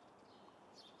eating.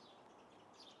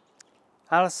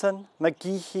 Alison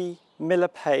McGeehee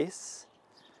Miller-Pace,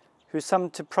 whose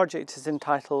summative project is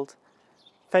entitled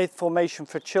Faith Formation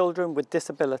for Children with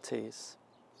Disabilities.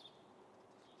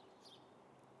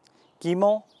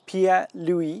 Guimont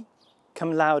Pierre-Louis,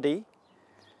 cum laude,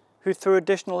 who through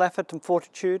additional effort and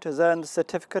fortitude has earned a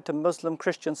certificate in Muslim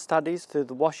Christian Studies through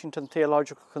the Washington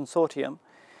Theological Consortium,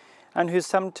 and whose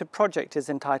summative project is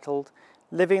entitled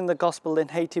Living the Gospel in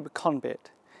Haiti with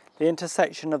Conbit, the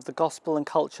intersection of the gospel and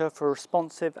culture for a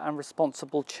responsive and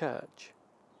responsible church.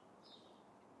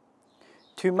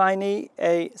 Tumaini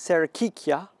A.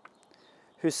 Serakikia,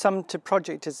 whose summative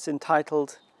project is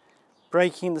entitled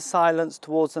Breaking the Silence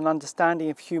Towards an Understanding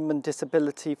of Human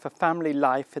Disability for Family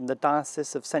Life in the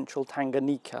Diocese of Central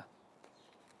Tanganyika.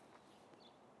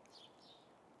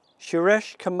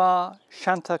 Suresh Kumar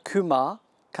Shanta Kumar,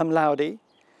 cum laude,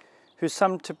 whose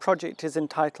summative project is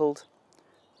entitled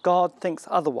God Thinks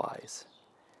Otherwise.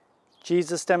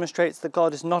 Jesus demonstrates that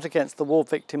God is not against the war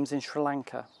victims in Sri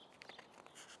Lanka.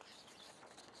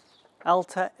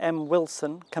 Alta M.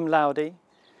 Wilson, cum laude,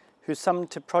 whose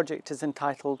summative project is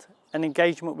entitled An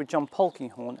Engagement with John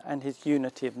Polkinghorne and His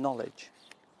Unity of Knowledge.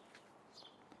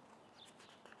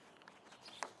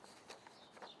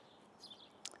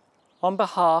 On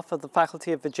behalf of the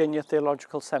faculty of Virginia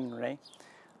Theological Seminary,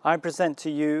 I present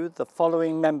to you the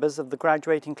following members of the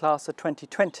graduating class of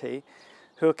 2020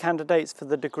 who are candidates for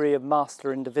the degree of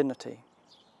Master in Divinity.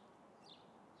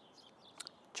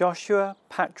 Joshua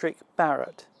Patrick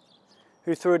Barrett,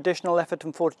 who through additional effort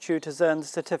and fortitude has earned the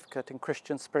certificate in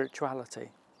Christian spirituality.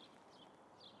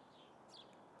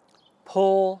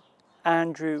 Paul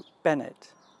Andrew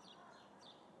Bennett.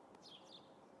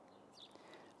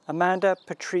 Amanda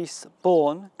Patrice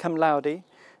Bourne, cum laude,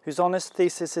 whose honours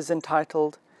thesis is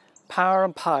entitled Power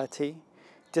and Piety,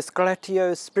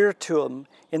 Discretio Spirituum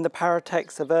in the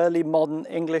Paratext of Early Modern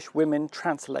English Women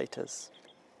Translators.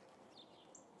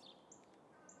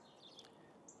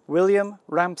 William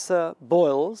Ramsar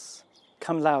Boyles,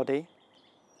 cum laude.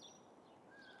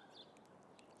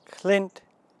 Clint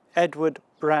Edward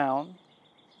Brown.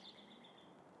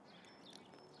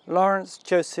 Lawrence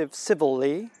Joseph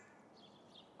Sibley.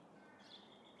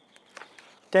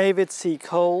 David C.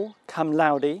 Cole, cum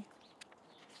laude.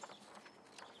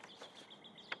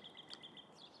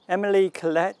 Emily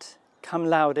Collette, cum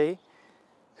laude,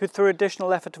 who through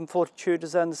additional effort and fortitude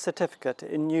has earned the certificate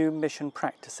in New Mission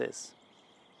Practices.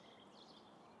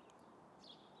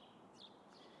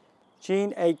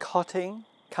 Jean A. Cotting,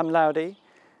 cum laude,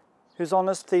 whose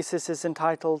honours thesis is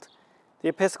entitled The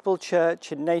Episcopal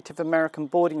Church in Native American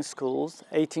Boarding Schools,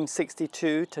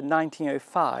 1862 to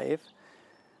 1905,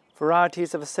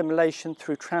 Varieties of Assimilation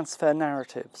through Transfer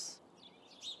Narratives.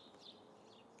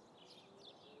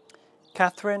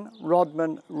 Catherine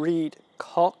Rodman Reed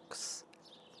Cox,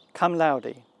 cum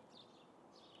laude.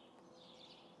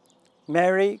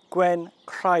 Mary Gwen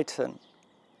Crichton,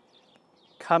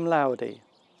 cum laude.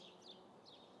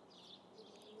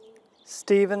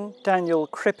 Stephen Daniel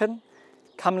Crippen,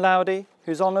 cum laude,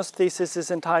 whose honours thesis is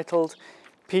entitled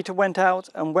Peter Went Out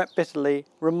and Wept Bitterly,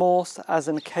 Remorse as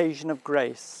an Occasion of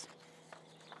Grace.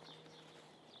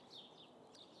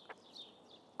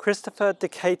 Christopher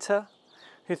Decatur,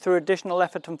 who through additional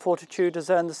effort and fortitude has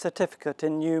earned the certificate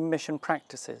in New Mission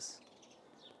Practices.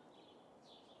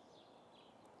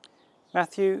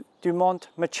 Matthew Dumont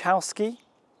Machowski.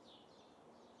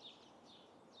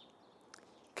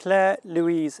 Claire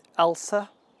Louise Elsa.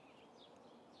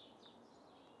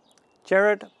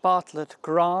 Jared Bartlett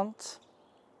Grant.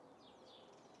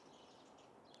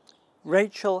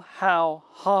 Rachel Howe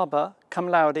Harbour, cum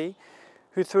laude,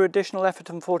 who through additional effort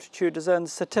and fortitude has earned a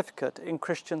certificate in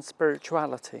Christian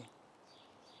spirituality.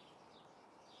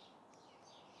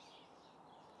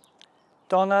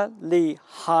 Donna Lee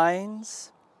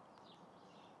Hines.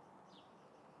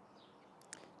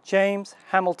 James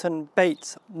Hamilton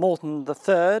Bates Morton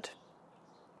III.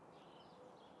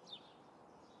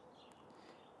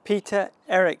 Peter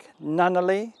Eric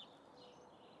Nunnally.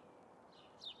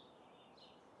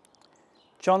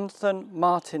 Jonathan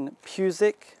Martin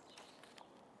Pusick.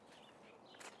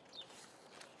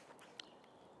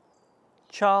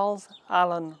 Charles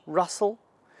Allen Russell,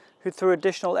 who through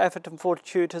additional effort and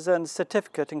fortitude has earned a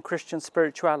certificate in Christian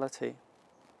spirituality.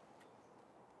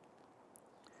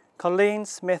 Colleen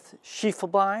Smith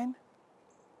Schiefelbein.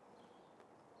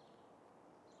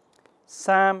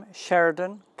 Sam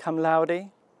Sheridan, cum laude.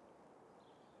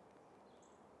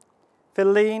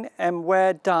 Philine M.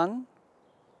 Ware Dunn.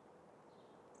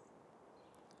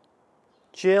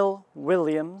 Jill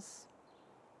Williams.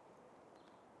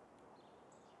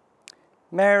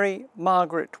 Mary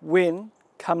Margaret Wynne,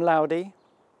 cum laude.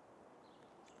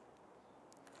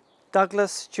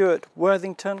 Douglas Stewart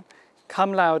Worthington,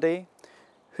 cum laude,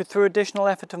 who through additional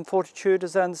effort and fortitude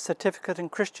has earned a certificate in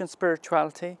Christian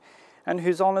spirituality and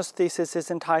whose honours thesis is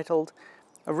entitled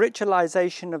A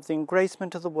Ritualization of the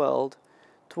Engracement of the World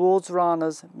towards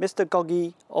Rana's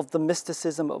Mystagogy of the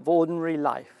Mysticism of Ordinary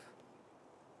Life.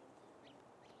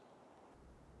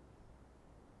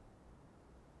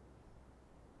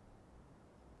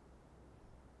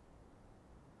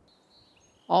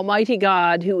 Almighty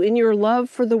God, who in your love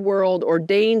for the world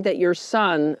ordained that your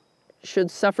Son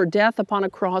should suffer death upon a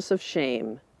cross of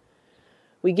shame,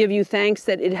 we give you thanks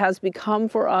that it has become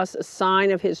for us a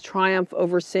sign of his triumph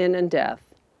over sin and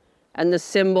death, and the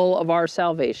symbol of our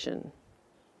salvation.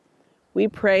 We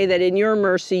pray that in your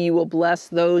mercy you will bless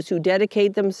those who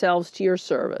dedicate themselves to your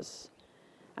service,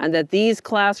 and that these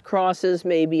class crosses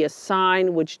may be a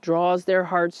sign which draws their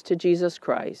hearts to Jesus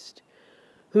Christ,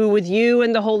 who with you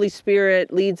and the Holy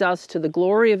Spirit leads us to the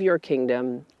glory of your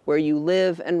kingdom, where you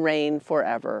live and reign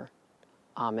forever.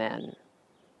 Amen.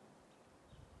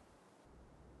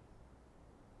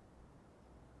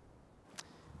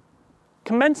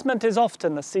 Commencement is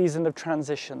often a season of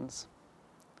transitions.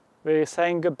 We're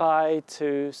saying goodbye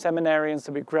to seminarians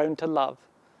that we've grown to love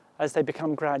as they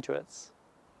become graduates.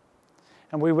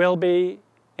 And we will be,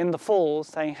 in the fall,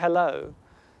 saying hello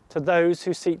to those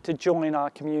who seek to join our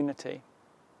community.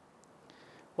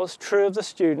 What's true of the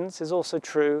students is also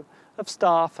true of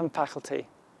staff and faculty.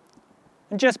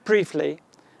 And just briefly,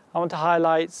 I want to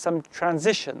highlight some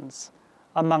transitions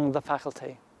among the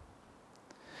faculty.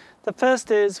 The first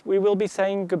is we will be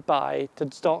saying goodbye to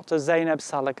Dr. Zainab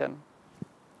Saligan.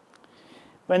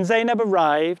 When Zainab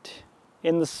arrived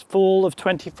in the fall of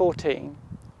 2014,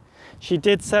 She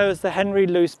did so as the Henry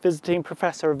Luce Visiting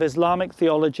Professor of Islamic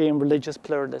Theology and Religious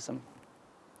Pluralism.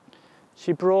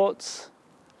 She brought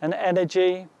an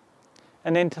energy,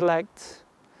 an intellect,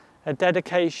 a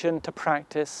dedication to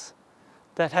practice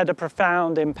that had a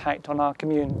profound impact on our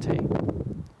community.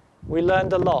 We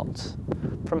learned a lot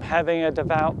from having a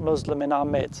devout Muslim in our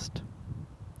midst.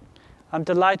 I'm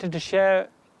delighted to share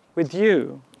with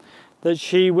you that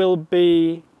she will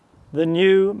be the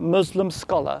new Muslim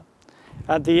scholar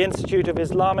at the Institute of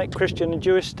Islamic, Christian and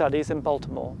Jewish Studies in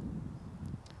Baltimore.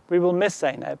 We will miss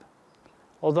Zainab,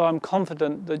 although I'm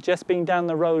confident that just being down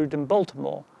the road in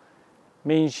Baltimore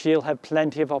means she'll have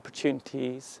plenty of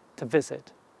opportunities to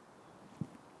visit.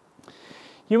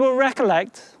 You will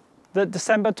recollect that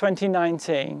December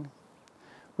 2019,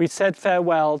 we said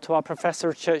farewell to our Professor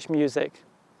of Church Music,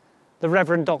 the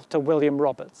Reverend Dr. William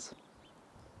Roberts.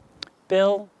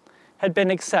 Bill had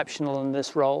been exceptional in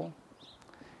this role.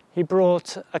 He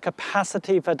brought a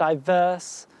capacity for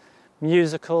diverse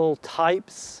musical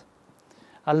types,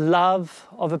 a love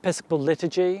of Episcopal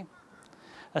liturgy,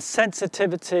 a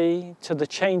sensitivity to the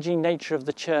changing nature of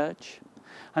the church,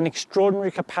 an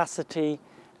extraordinary capacity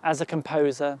as a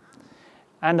composer,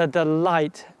 and a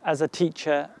delight as a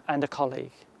teacher and a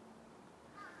colleague.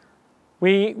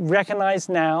 We recognize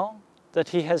now that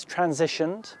he has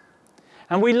transitioned,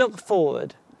 and we look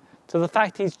forward to the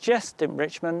fact he's just in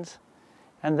Richmond,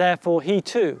 and therefore he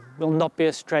too will not be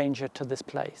a stranger to this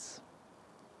place.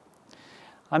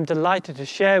 I'm delighted to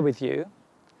share with you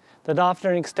that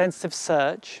after an extensive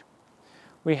search,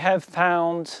 we have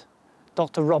found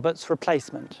Dr. Roberts'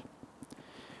 replacement.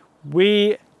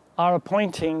 We are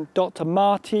appointing Dr.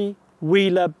 Marty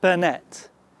Wheeler Burnett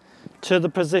to the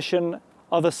position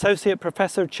of Associate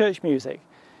Professor of Church Music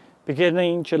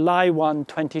beginning July 1,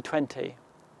 2020.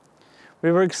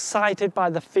 We were excited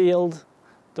by the field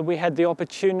that we had the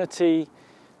opportunity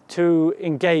to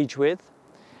engage with,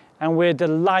 and we're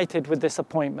delighted with this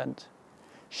appointment.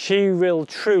 She will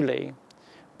truly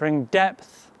bring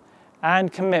depth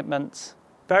and commitment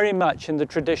very much in the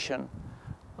tradition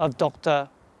of Dr.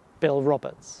 Bill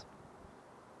Roberts.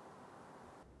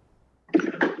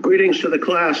 Greetings to the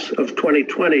class of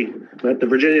 2020 at the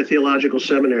Virginia Theological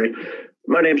Seminary.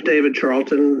 My name is David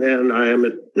Charlton, and I am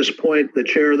at this point the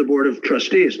chair of the Board of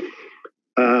Trustees.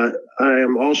 I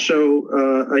am also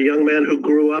a young man who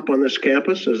grew up on this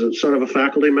campus as a son of a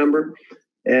faculty member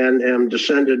and am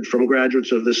descended from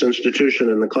graduates of this institution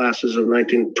in the classes of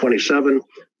 1927,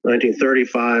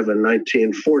 1935, and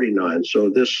 1949. So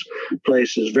this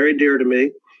place is very dear to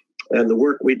me and the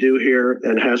work we do here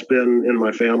and has been in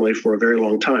my family for a very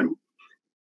long time.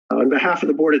 On behalf of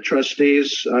the Board of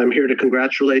Trustees, I'm here to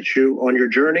congratulate you on your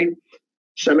journey.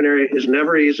 Seminary is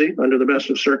never easy under the best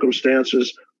of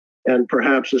circumstances, and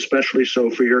perhaps especially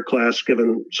so for your class,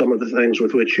 given some of the things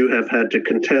with which you have had to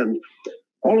contend,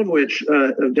 all of which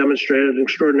have demonstrated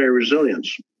extraordinary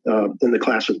resilience in the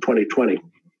class of 2020.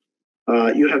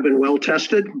 You have been well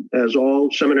tested, as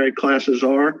all seminary classes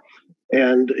are,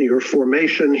 and your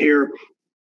formation here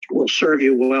will serve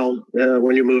you well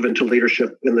when you move into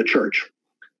leadership in the church.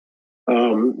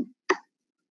 I'm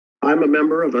a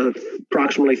member of an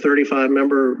approximately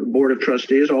 35-member board of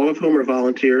trustees, all of whom are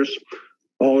volunteers,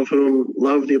 all of whom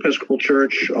love the Episcopal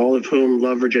Church, all of whom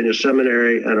love Virginia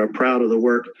Seminary and are proud of the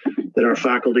work that our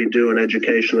faculty do in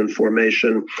education and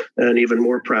formation, and even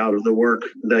more proud of the work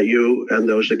that you and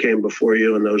those that came before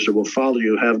you and those that will follow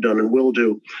you have done and will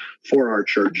do for our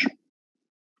church.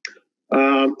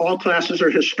 All classes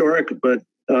are historic, but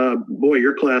boy,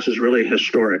 your class is really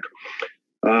historic.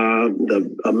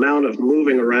 The amount of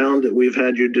moving around that we've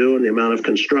had you do and the amount of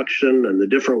construction and the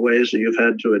different ways that you've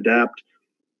had to adapt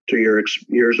to your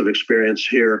years of experience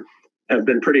here have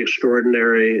been pretty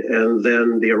extraordinary. And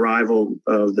then the arrival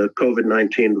of the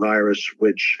COVID-19 virus,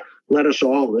 which led us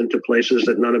all into places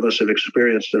that none of us have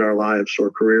experienced in our lives or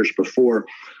careers before,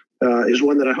 is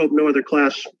one that I hope no other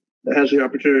class has the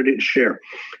opportunity to share.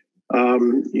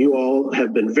 You all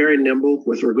have been very nimble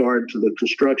with regard to the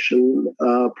construction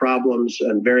problems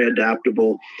and very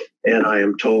adaptable, and I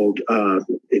am told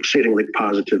exceedingly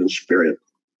positive in spirit.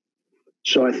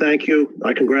 So I thank you.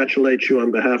 I congratulate you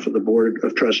on behalf of the Board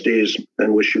of Trustees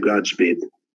and wish you Godspeed.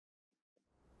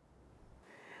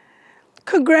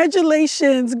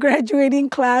 Congratulations, graduating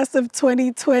class of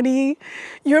 2020.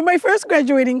 You're my first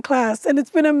graduating class, and it's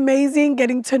been amazing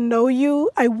getting to know you.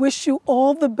 I wish you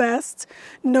all the best.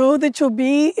 Know that you'll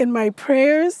be in my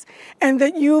prayers and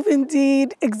that you've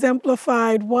indeed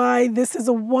exemplified why this is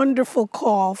a wonderful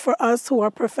call for us who are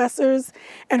professors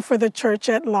and for the church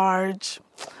at large.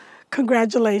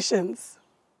 Congratulations.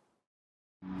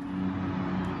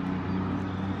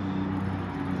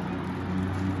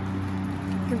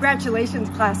 Congratulations,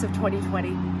 class of 2020.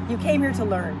 You came here to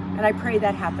learn, and I pray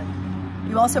that happened.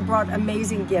 You also brought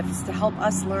amazing gifts to help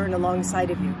us learn alongside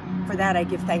of you. For that, I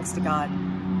give thanks to God.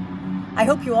 I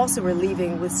hope you also are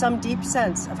leaving with some deep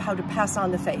sense of how to pass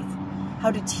on the faith,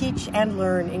 how to teach and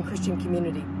learn in Christian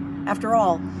community. After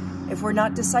all, if we're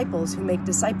not disciples who make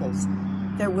disciples,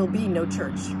 there will be no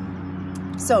church.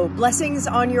 So, blessings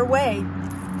on your way.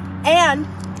 And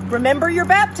remember your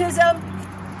baptism.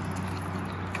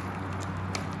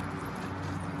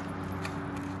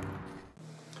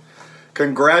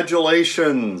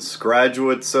 Congratulations,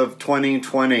 graduates of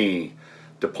 2020.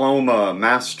 Diploma,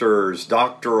 master's,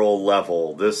 doctoral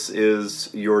level. This is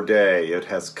your day. It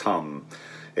has come.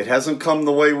 It hasn't come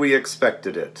the way we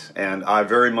expected it, and I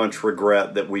very much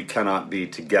regret that we cannot be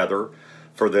together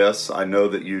for this. I know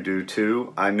that you do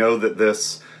too. I know that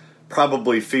this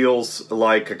probably feels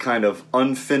like a kind of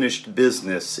unfinished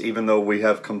business, even though we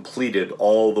have completed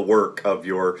all the work of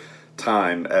your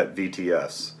time at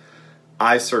VTS.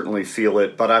 I certainly feel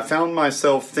it, but I found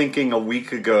myself thinking a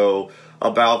week ago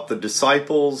about the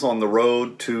disciples on the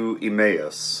road to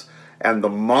Emmaus and the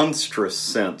monstrous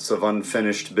sense of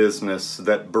unfinished business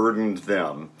that burdened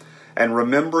them, and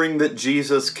remembering that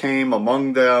Jesus came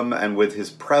among them and with his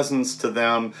presence to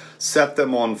them set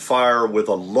them on fire with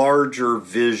a larger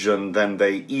vision than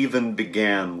they even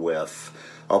began with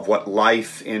of what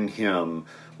life in him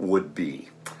would be.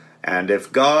 And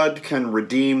if God can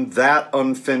redeem that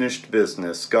unfinished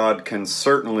business, God can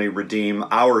certainly redeem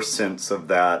our sense of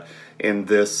that in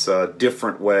this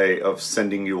different way of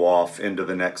sending you off into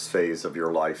the next phase of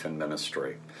your life and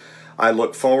ministry. I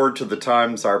look forward to the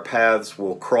times our paths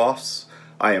will cross.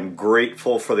 I am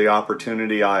grateful for the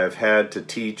opportunity I have had to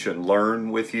teach and learn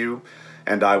with you,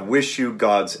 and I wish you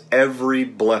God's every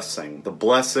blessing, the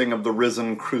blessing of the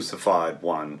risen crucified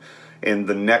one, in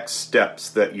the next steps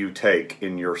that you take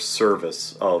in your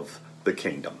service of the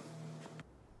kingdom.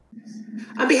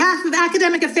 On behalf of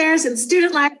Academic Affairs and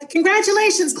Student Life,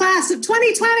 congratulations, class of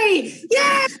 2020!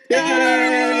 Yay!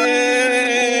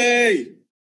 Yay!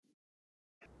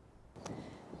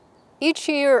 Each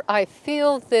year I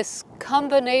feel this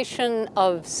combination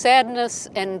of sadness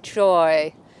and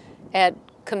joy at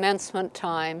commencement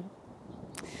time.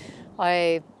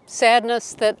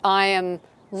 Sadness that I am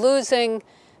losing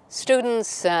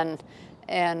students and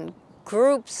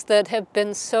groups that have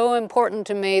been so important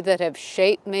to me, that have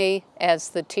shaped me as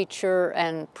the teacher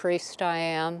and priest I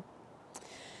am.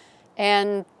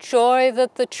 And joy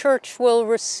that the church will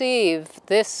receive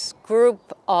this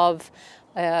group of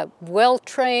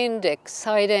well-trained,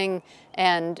 exciting,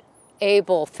 and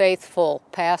able, faithful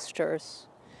pastors.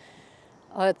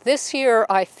 This year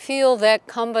I feel that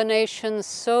combination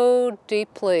so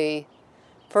deeply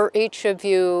for each of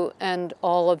you and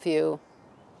all of you.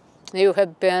 You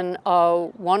have been a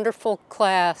wonderful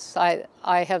class. I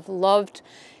have loved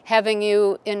having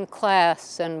you in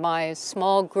class and my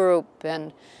small group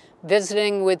and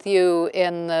visiting with you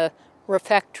in the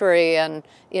refectory and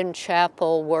in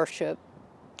chapel worship.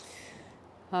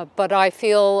 But I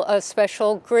feel a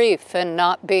special grief in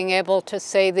not being able to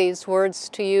say these words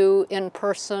to you in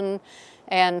person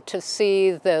and to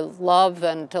see the love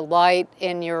and delight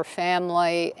in your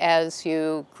family as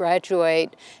you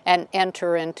graduate and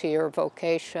enter into your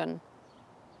vocation.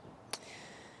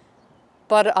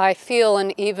 But I feel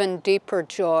an even deeper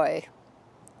joy,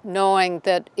 knowing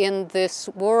that in this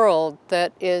world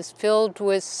that is filled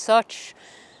with such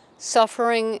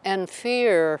suffering and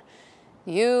fear,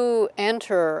 you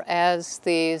enter as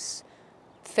these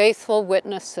faithful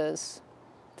witnesses,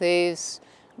 these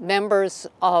members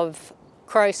of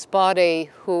Christ's body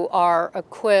who are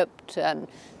equipped and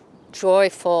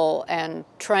joyful and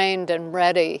trained and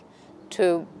ready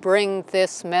to bring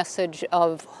this message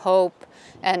of hope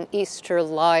and Easter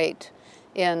light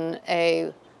in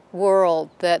a world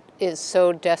that is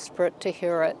so desperate to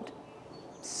hear it.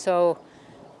 So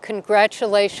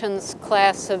congratulations,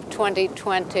 class of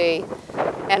 2020,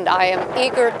 and I am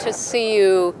eager to see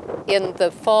you in the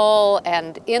fall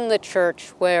and in the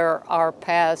church where our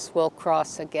paths will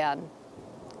cross again.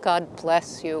 God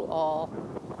bless you all.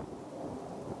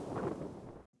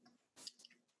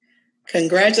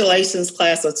 Congratulations,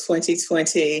 class of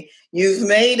 2020. You've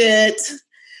made it.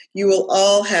 You will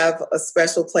all have a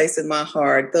special place in my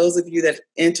heart. Those of you that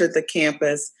entered the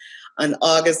campus on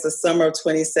August, the summer of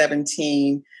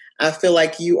 2017, I feel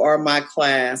like you are my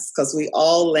class because we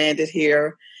all landed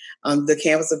here on the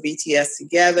campus of BTS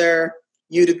together,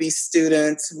 you to be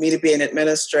students, me to be an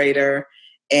administrator.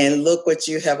 And look what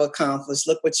you have accomplished.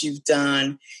 Look what you've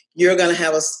done. You're going to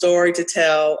have a story to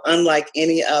tell unlike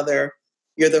any other.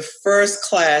 You're the first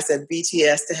class at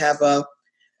BTS to have a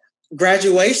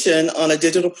graduation on a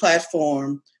digital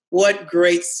platform, what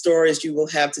great stories you will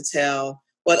have to tell.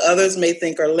 What others may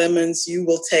think are lemons, you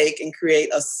will take and create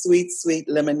a sweet, sweet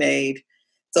lemonade.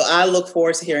 So I look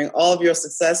forward to hearing all of your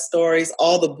success stories,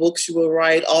 all the books you will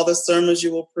write, all the sermons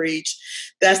you will preach.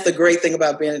 That's the great thing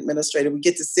about being an administrator. We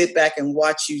get to sit back and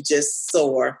watch you just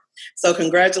soar. So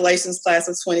congratulations, class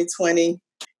of 2020.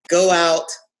 Go out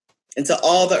into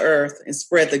all the earth and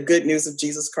spread the good news of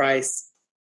Jesus Christ.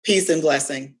 Peace and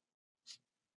blessing.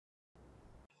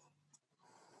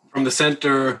 From the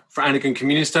Center for Anglican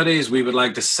Community Studies, we would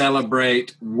like to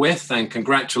celebrate with and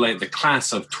congratulate the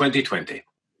class of 2020.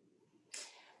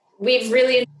 We've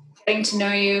really enjoyed getting to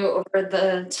know you over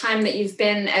the time that you've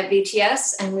been at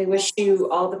VTS, and we wish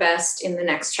you all the best in the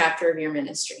next chapter of your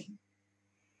ministry.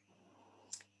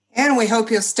 And we hope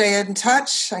you'll stay in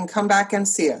touch and come back and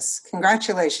see us.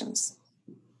 Congratulations.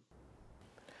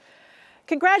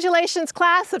 Congratulations,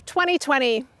 class of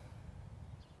 2020.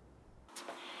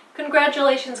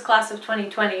 Congratulations, class of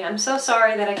 2020. I'm so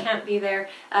sorry that I can't be there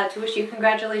to wish you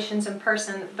congratulations in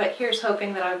person, but here's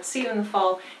hoping that I'll see you in the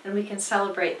fall and we can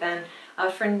celebrate then.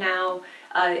 For now,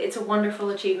 it's a wonderful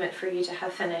achievement for you to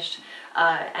have finished,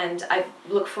 and I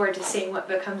look forward to seeing what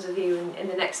becomes of you in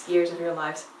the next years of your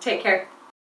lives. Take care.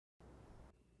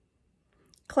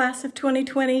 Class of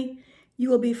 2020, you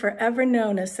will be forever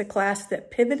known as the class that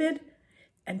pivoted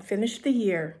and finished the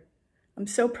year. I'm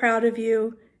so proud of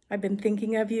you. I've been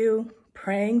thinking of you,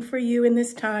 praying for you in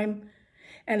this time,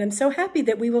 and I'm so happy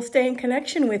that we will stay in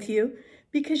connection with you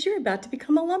because you're about to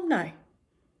become alumni.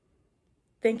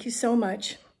 Thank you so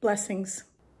much. Blessings.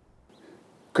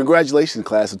 Congratulations,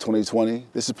 class of 2020.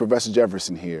 This is Professor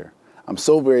Jefferson here. I'm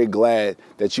so very glad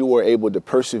that you were able to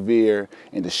persevere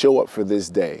and to show up for this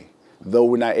day. Though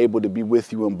we're not able to be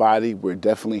with you in body, we're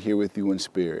definitely here with you in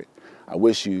spirit. I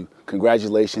wish you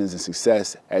congratulations and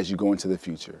success as you go into the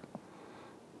future.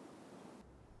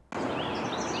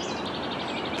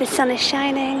 The sun is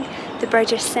shining, the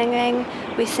birds are singing.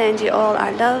 We send you all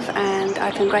our love and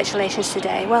our congratulations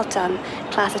today. Well done,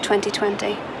 class of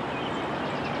 2020.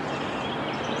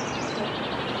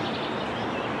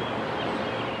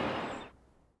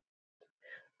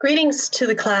 Greetings to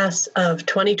the class of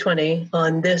 2020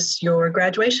 on this, your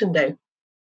graduation day.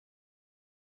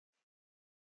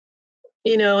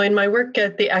 You know, in my work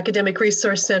at the Academic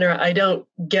Resource Center, I don't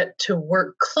get to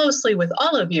work closely with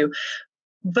all of you,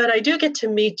 but I do get to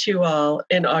meet you all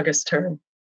in August term.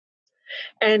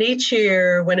 And each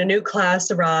year when a new class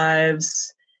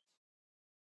arrives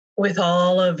with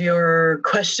all of your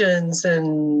questions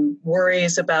and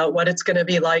worries about what it's going to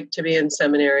be like to be in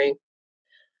seminary,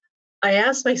 I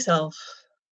ask myself,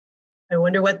 I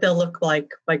wonder what they'll look like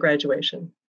by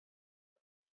graduation.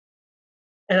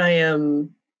 And I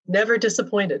am never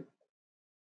disappointed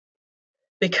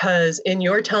because in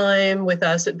your time with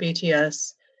us at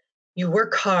BTS, you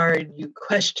work hard, you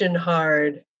question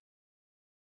hard,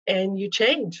 and you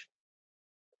change.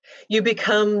 You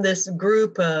become this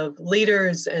group of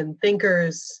leaders and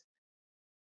thinkers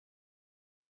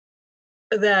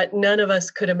that none of us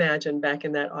could imagine back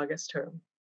in that August term.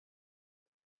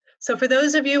 So for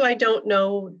those of you I don't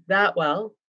know that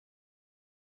well,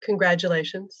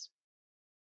 congratulations.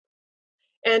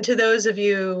 And to those of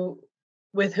you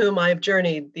with whom I've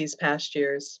journeyed these past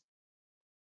years,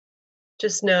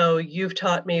 just know you've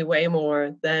taught me way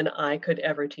more than I could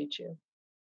ever teach you.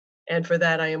 And for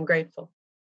that, I am grateful.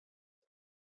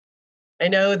 I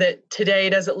know that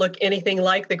today doesn't look anything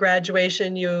like the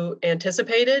graduation you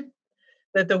anticipated,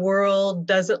 that the world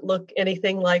doesn't look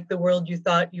anything like the world you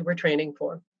thought you were training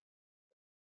for.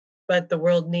 But the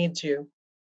world needs you.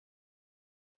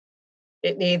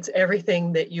 It needs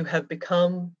everything that you have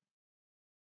become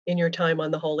in your time on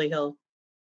the Holy Hill.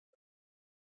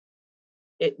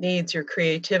 It needs your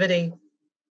creativity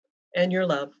and your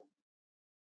love.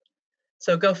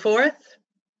 So go forth.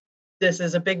 This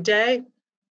is a big day,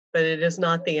 but it is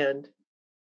not the end.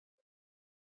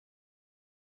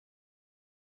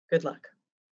 Good luck.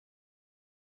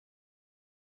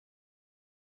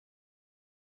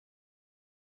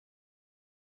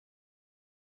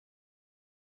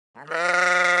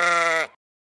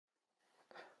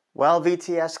 Well,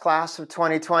 VTS class of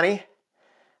 2020,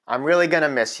 I'm really going to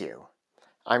miss you.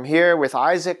 I'm here with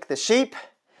Isaac the sheep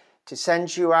to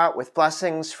send you out with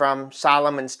blessings from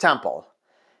Solomon's temple.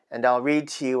 And I'll read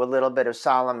to you a little bit of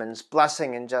Solomon's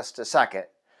blessing in just a second.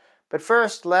 But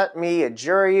first, let me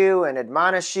adjure you and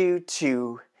admonish you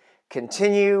to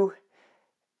continue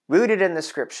rooted in the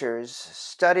scriptures,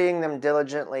 studying them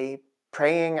diligently,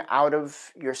 praying out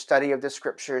of your study of the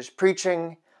scriptures,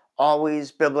 preaching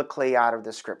always biblically out of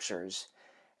the scriptures.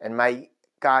 And may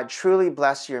God truly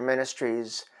bless your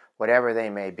ministries whatever they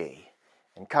may be.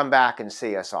 And come back and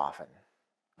see us often.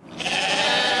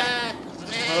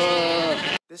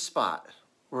 This spot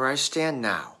where I stand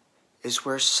now is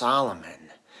where Solomon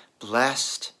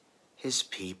blessed his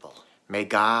people. May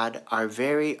God, our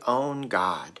very own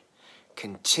God,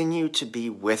 continue to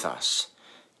be with us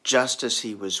just as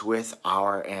he was with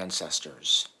our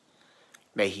ancestors.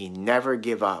 May he never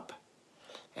give up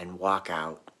and walk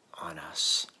out on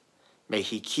us. May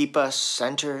he keep us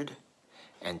centered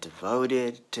and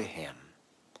devoted to him,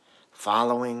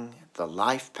 following the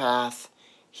life path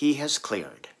he has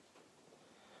cleared,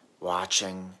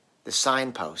 watching the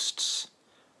signposts,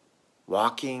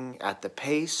 walking at the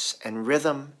pace and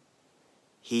rhythm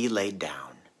he laid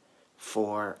down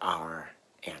for our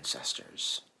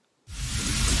ancestors.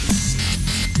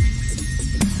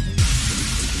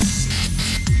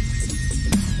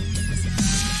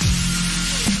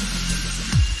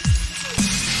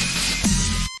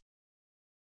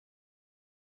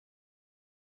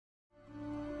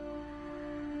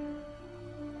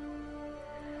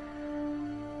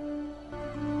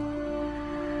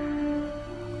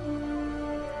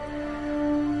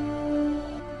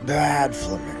 Bad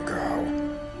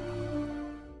flamingo.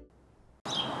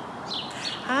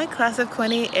 Hi, Class of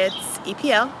 20, it's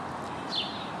EPL.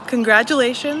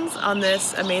 Congratulations on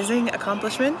this amazing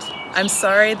accomplishment. I'm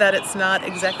sorry that it's not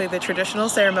exactly the traditional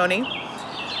ceremony.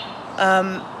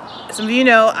 Some of you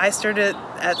know I started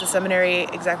at the seminary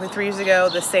exactly 3 years ago,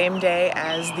 the same day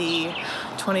as the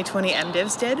 2020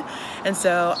 MDivs did, and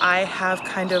so I have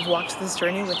kind of walked this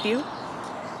journey with you.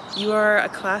 You are a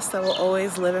class that will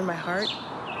always live in my heart,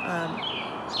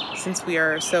 since we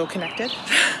are so connected.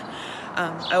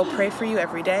 I will pray for you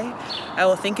every day. I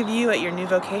will think of you at your new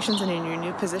vocations and in your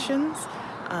new positions.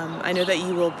 I know that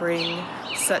you will bring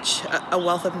such a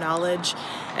wealth of knowledge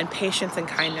and patience and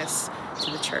kindness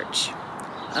to the church.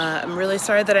 I'm really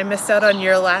sorry that I missed out on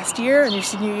your last year and your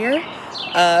senior year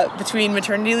between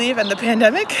maternity leave and the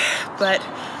pandemic, but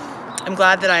I'm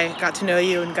glad that I got to know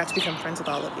you and got to become friends with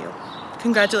all of you.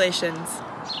 Congratulations.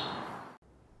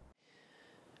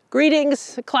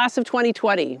 Greetings, class of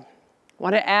 2020. I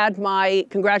want to add my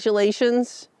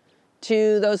congratulations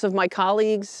to those of my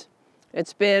colleagues.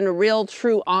 It's been a real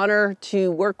true honor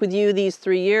to work with you these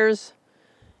 3 years.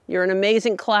 You're an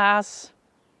amazing class.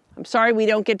 I'm sorry we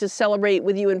don't get to celebrate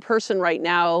with you in person right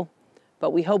now, but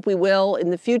we hope we will in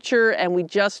the future, and we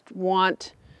just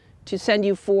want to send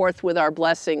you forth with our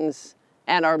blessings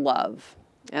and our love.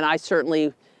 And I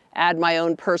certainly add my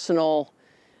own personal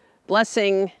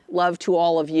blessing, love to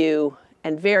all of you,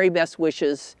 and very best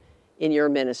wishes in your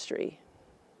ministry.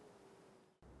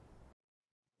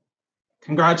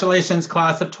 Congratulations,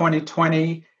 class of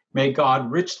 2020. May God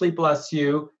richly bless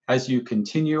you as you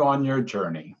continue on your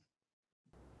journey.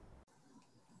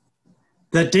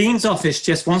 The Dean's Office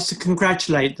just wants to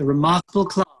congratulate the remarkable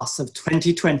class of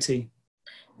 2020.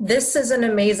 This is an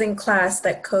amazing class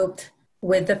that coped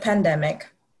with the pandemic.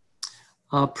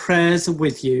 Our prayers are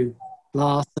with you,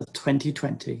 class of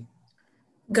 2020.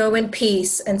 Go in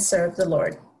peace and serve the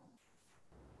Lord.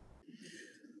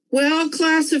 Well,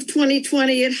 class of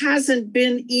 2020, it hasn't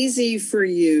been easy for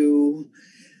you.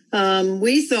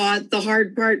 We thought the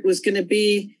hard part was going to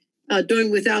be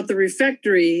doing without the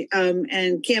refectory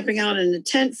and camping out in a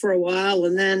tent for a while.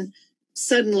 And then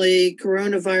suddenly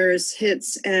coronavirus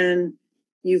hits and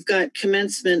you've got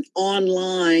commencement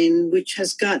online, which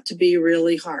has got to be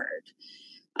really hard.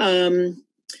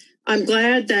 I'm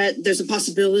glad that there's a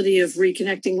possibility of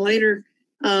reconnecting later.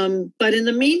 But in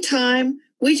the meantime,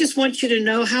 we just want you to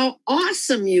know how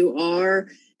awesome you are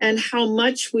and how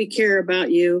much we care about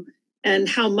you and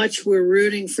how much we're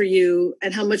rooting for you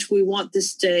and how much we want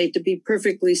this day to be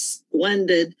perfectly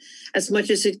splendid as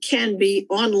much as it can be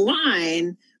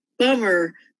online.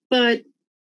 Bummer. But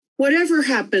whatever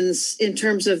happens in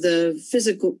terms of the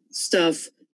physical stuff,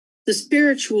 the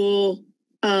spiritual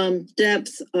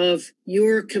depth of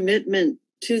your commitment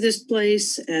to this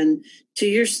place and to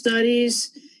your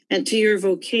studies and to your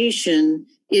vocation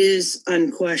is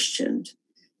unquestioned.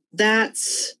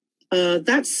 That's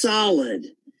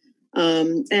solid.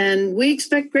 And we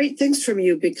expect great things from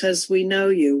you because we know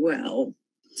you well.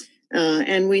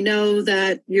 And we know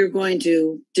that you're going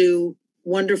to do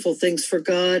wonderful things for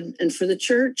God and for the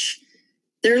church.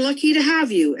 They're lucky to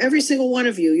have you, every single one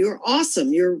of you. You're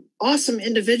awesome. You're awesome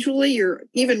individually. You're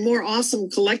even more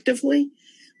awesome collectively.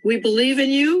 We believe in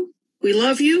you. We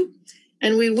love you.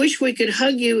 And we wish we could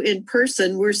hug you in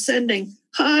person. We're sending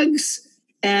hugs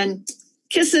and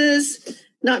kisses,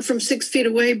 not from 6 feet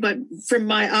away, but from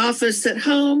my office at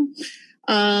home.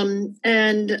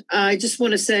 And I just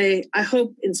want to say, I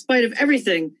hope in spite of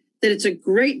everything, that it's a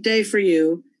great day for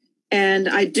you And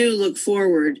I do look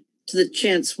forward to the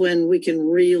chance when we can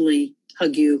really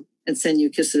hug you and send you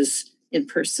kisses in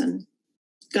person.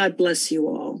 God bless you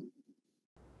all.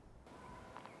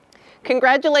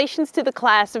 Congratulations to the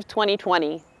class of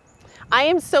 2020. I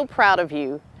am so proud of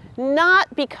you,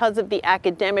 not because of the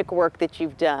academic work that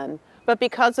you've done, but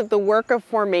because of the work of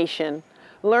formation,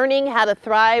 learning how to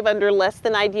thrive under less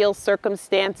than ideal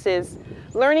circumstances,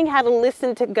 learning how to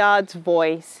listen to God's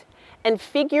voice, and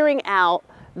figuring out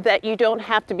that you don't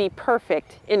have to be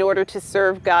perfect in order to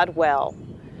serve God well.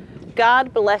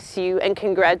 God bless you and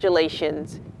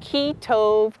congratulations. Ki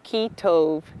tov, ki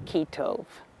tov, ki tov.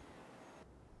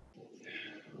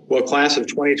 Well, class of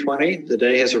 2020, the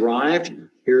day has arrived.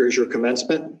 Here is your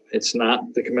commencement. It's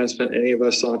not the commencement any of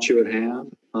us thought you would have.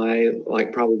 I,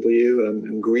 like probably you,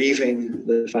 am grieving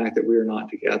the fact that we are not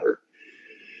together.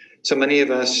 So many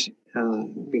of us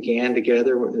began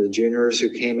together with the juniors who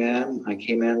came in. I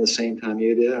came in the same time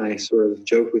you did. I sort of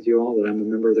joked with you all that I'm a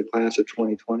member of the class of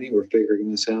 2020. We're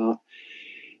figuring this out.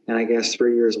 And I guess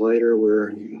 3 years later,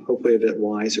 we're hopefully a bit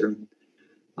wiser.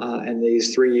 And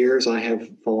these 3 years, I have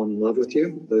fallen in love with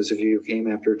you. Those of you who came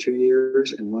after 2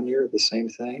 years and 1 year, the same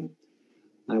thing.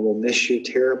 I will miss you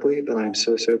terribly, but I'm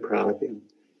so, so proud of you.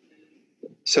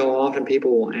 So often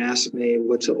people will ask me,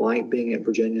 what's it like being at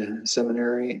Virginia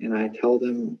Seminary? And I tell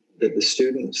them that the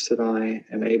students that I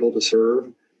am able to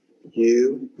serve,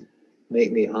 you,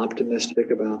 make me optimistic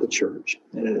about the church.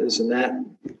 And it is in that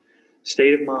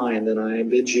state of mind that I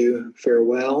bid you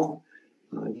farewell.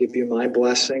 Give you my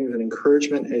blessings and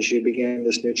encouragement as you begin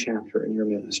this new chapter in your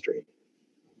ministry.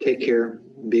 Take care,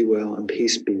 be well, and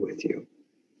peace be with you.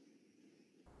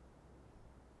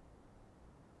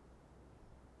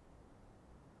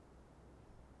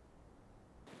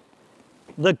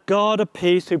 The God of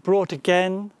peace, who brought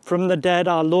again from the dead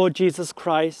our Lord Jesus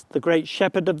Christ, the great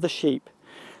shepherd of the sheep,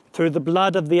 through the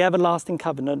blood of the everlasting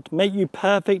covenant, make you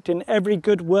perfect in every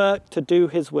good work to do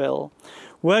his will,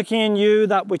 working in you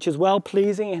that which is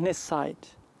well-pleasing in his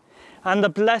sight. And the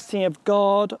blessing of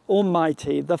God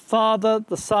Almighty, the Father,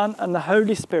 the Son, and the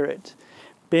Holy Spirit,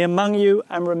 be among you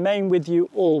and remain with you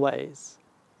always.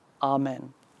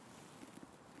 Amen.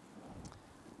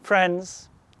 Friends,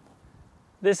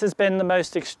 this has been the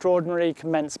most extraordinary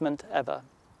commencement ever.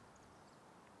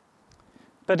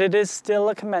 But it is still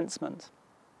a commencement.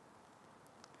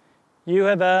 You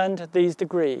have earned these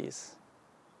degrees.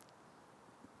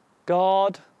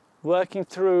 God, working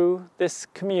through this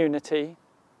community,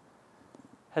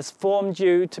 has formed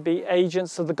you to be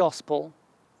agents of the gospel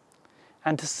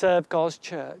and to serve God's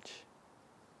church.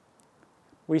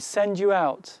 We send you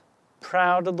out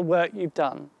proud of the work you've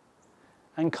done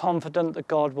and confident that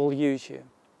God will use you.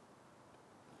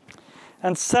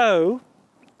 And so,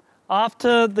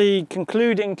 after the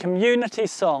concluding community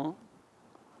song,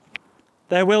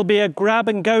 there will be a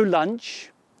grab-and-go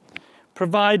lunch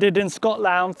provided in Scott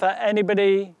Lounge for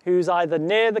anybody who's either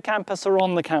near the campus or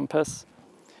on the campus.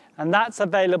 And that's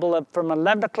available from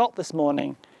 11 o'clock this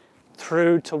morning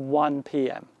through to 1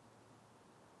 p.m.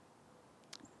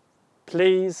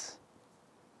 Please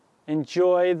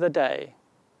enjoy the day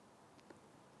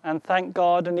and thank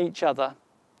God and each other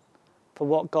for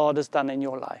what God has done in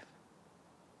your life.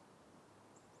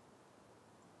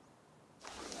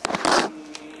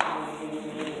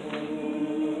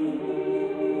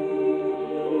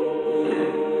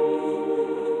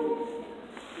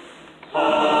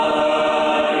 Amen.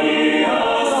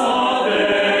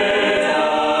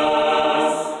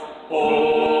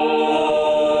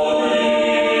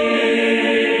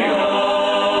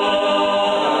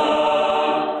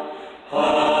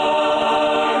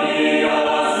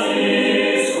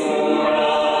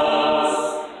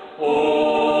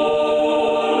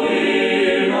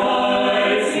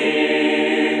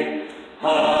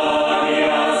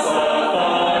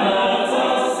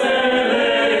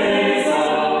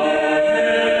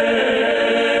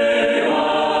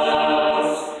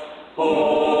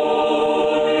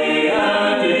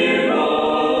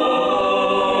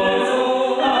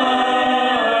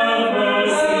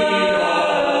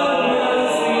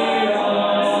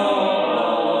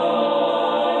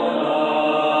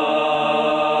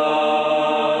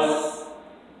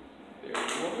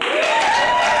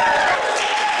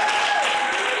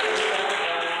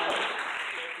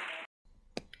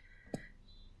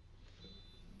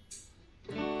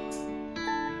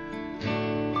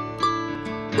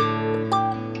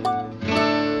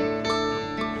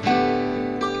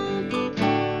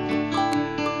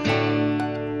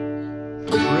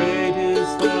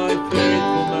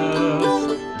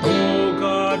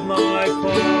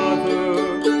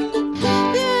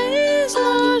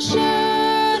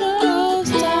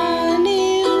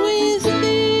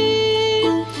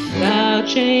 Thou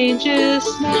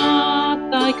changest not,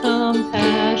 thy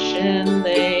compassion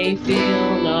they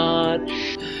feel not.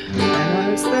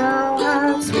 As thou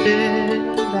hast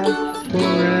been, thou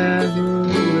forever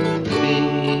will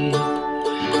be.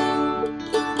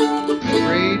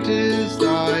 Great is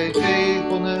thy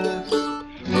faithfulness,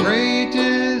 great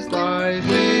is thy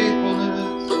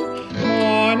faithfulness.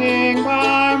 Morning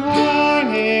by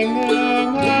morning,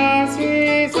 new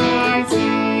mercies I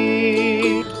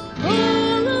see.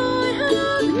 All I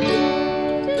have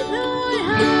needed, thy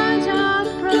hand hath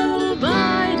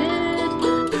provided.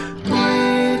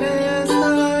 Great is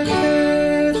thy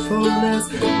faithfulness,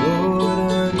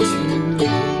 Lord, unto me.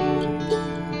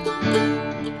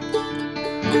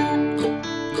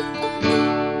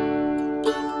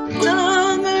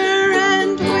 Summer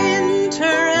and winter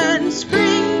and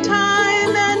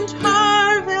springtime and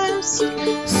harvest.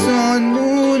 Sun,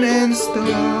 moon, and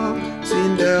stars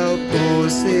in their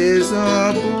courses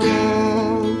above.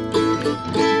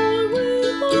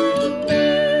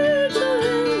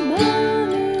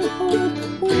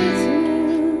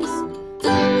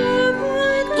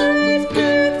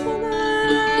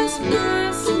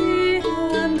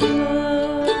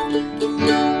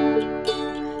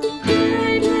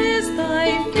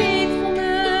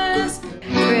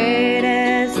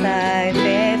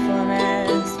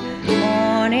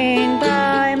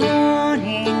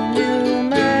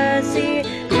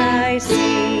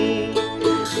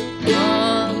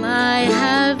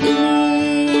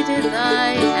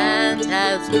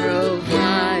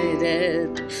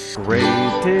 Provided.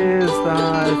 Great is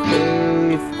thy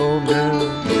faithfulness,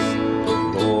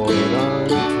 Lord,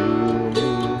 unto me.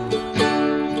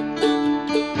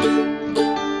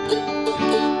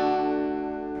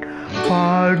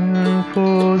 Pardon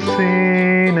for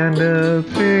sin and the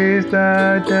peace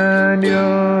that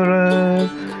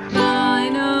endureth.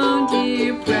 Thine own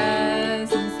dear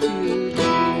presence to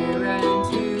cheer and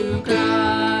to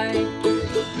guide.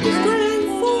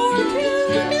 Strength for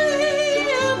today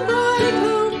and bright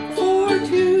hope for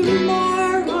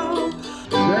tomorrow.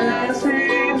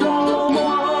 Blessings all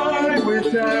mine with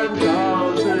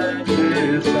 10,000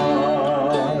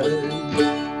 besides.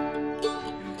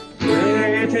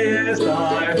 Great is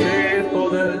thy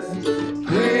faithfulness,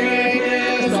 great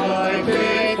is thy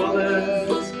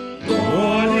faithfulness.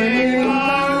 Morning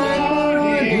by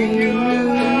morning,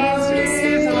 new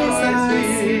mercies I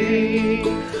see.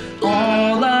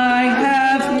 All I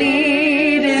have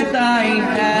needed, thy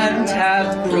hand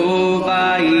hath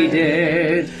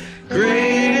provided.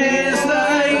 Great is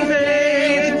thy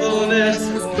faithfulness,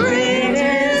 great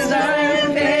is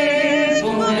thy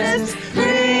faithfulness,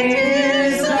 great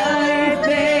is thy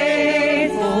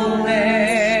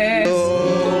faithfulness,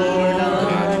 Lord,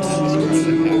 unto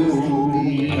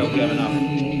me. I hope you have enough.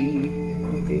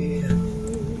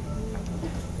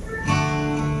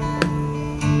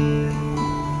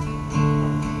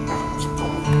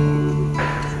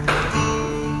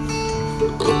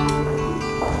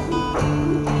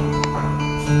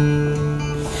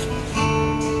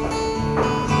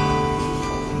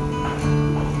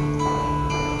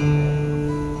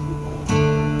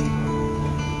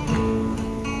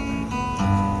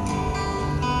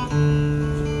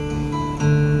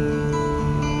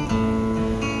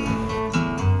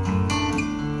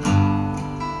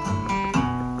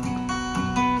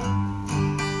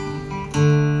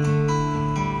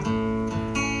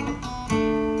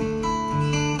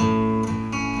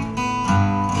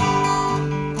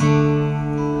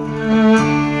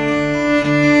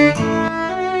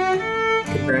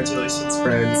 Congratulations,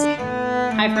 friends.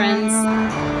 Hi, friends.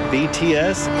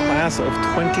 BTS Class of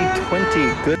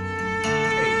 2020. Good.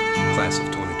 Hey, Class of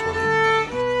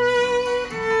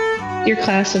 2020. Your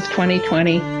Class of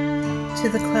 2020. To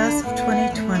the Class of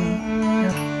 2020.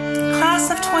 Class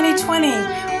of 2020.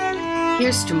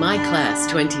 Here's to my Class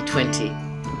 2020.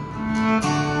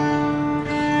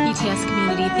 BTS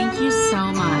community, thank you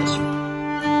so much.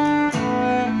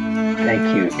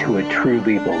 Thank you to a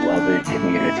truly beloved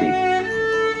community.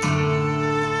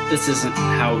 This isn't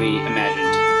how we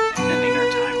imagined ending our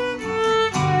time.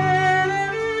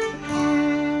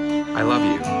 I love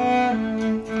you.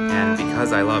 And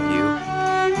because I love you,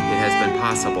 it has been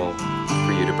possible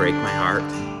for you to break my heart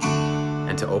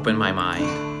and to open my mind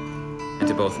and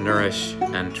to both nourish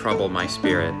and trouble my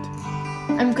spirit.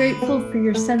 I'm grateful for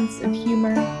your sense of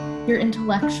humor, your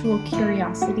intellectual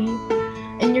curiosity,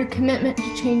 and your commitment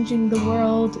to changing the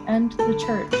world and the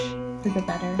church for the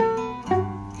better.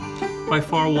 By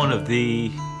far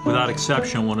without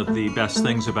exception, one of the best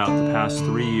things about the past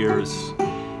 3 years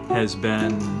has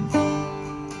been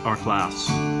our class.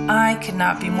 I could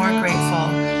not be more grateful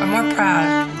or more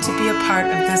proud to be a part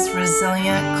of this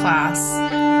resilient class.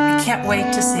 I can't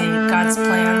wait to see God's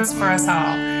plans for us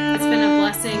all. It's been a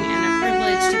blessing and a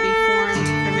privilege to be formed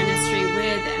for ministry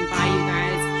with and by you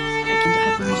guys.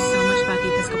 I've learned so much about the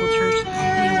Episcopal Church,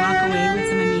 and I walk away with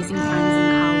some amazing friends and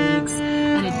colleagues.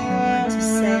 And I want to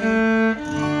say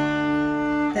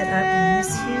that I will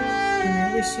miss you, and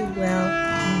I wish you well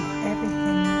in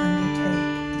everything you undertake.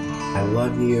 I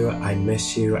love you, I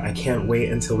miss you, I can't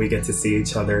wait until we get to see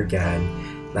each other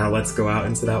again. Now let's go out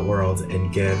into that world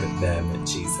and give them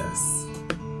Jesus.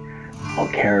 I'll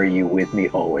carry you with me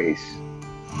always,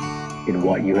 in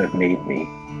what you have made me,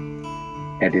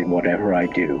 and in whatever I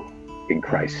do, in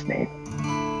Christ's name.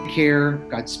 Care,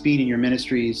 Godspeed in your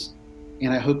ministries,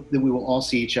 and I hope that we will all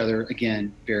see each other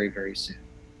again very, very soon.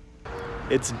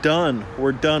 It's done.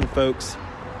 We're done, folks.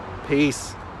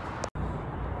 Peace.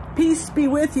 Peace be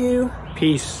with you.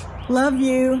 Peace. Love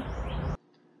you.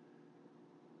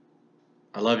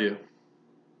 I love you.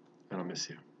 I don't miss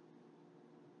you.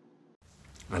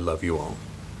 I love you all.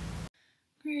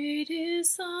 Great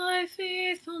is thy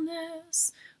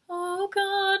faithfulness, O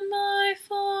God my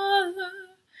Father.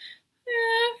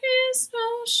 There is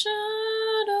no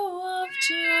shadow of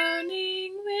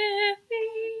turning with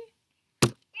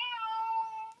thee.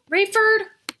 Rayford!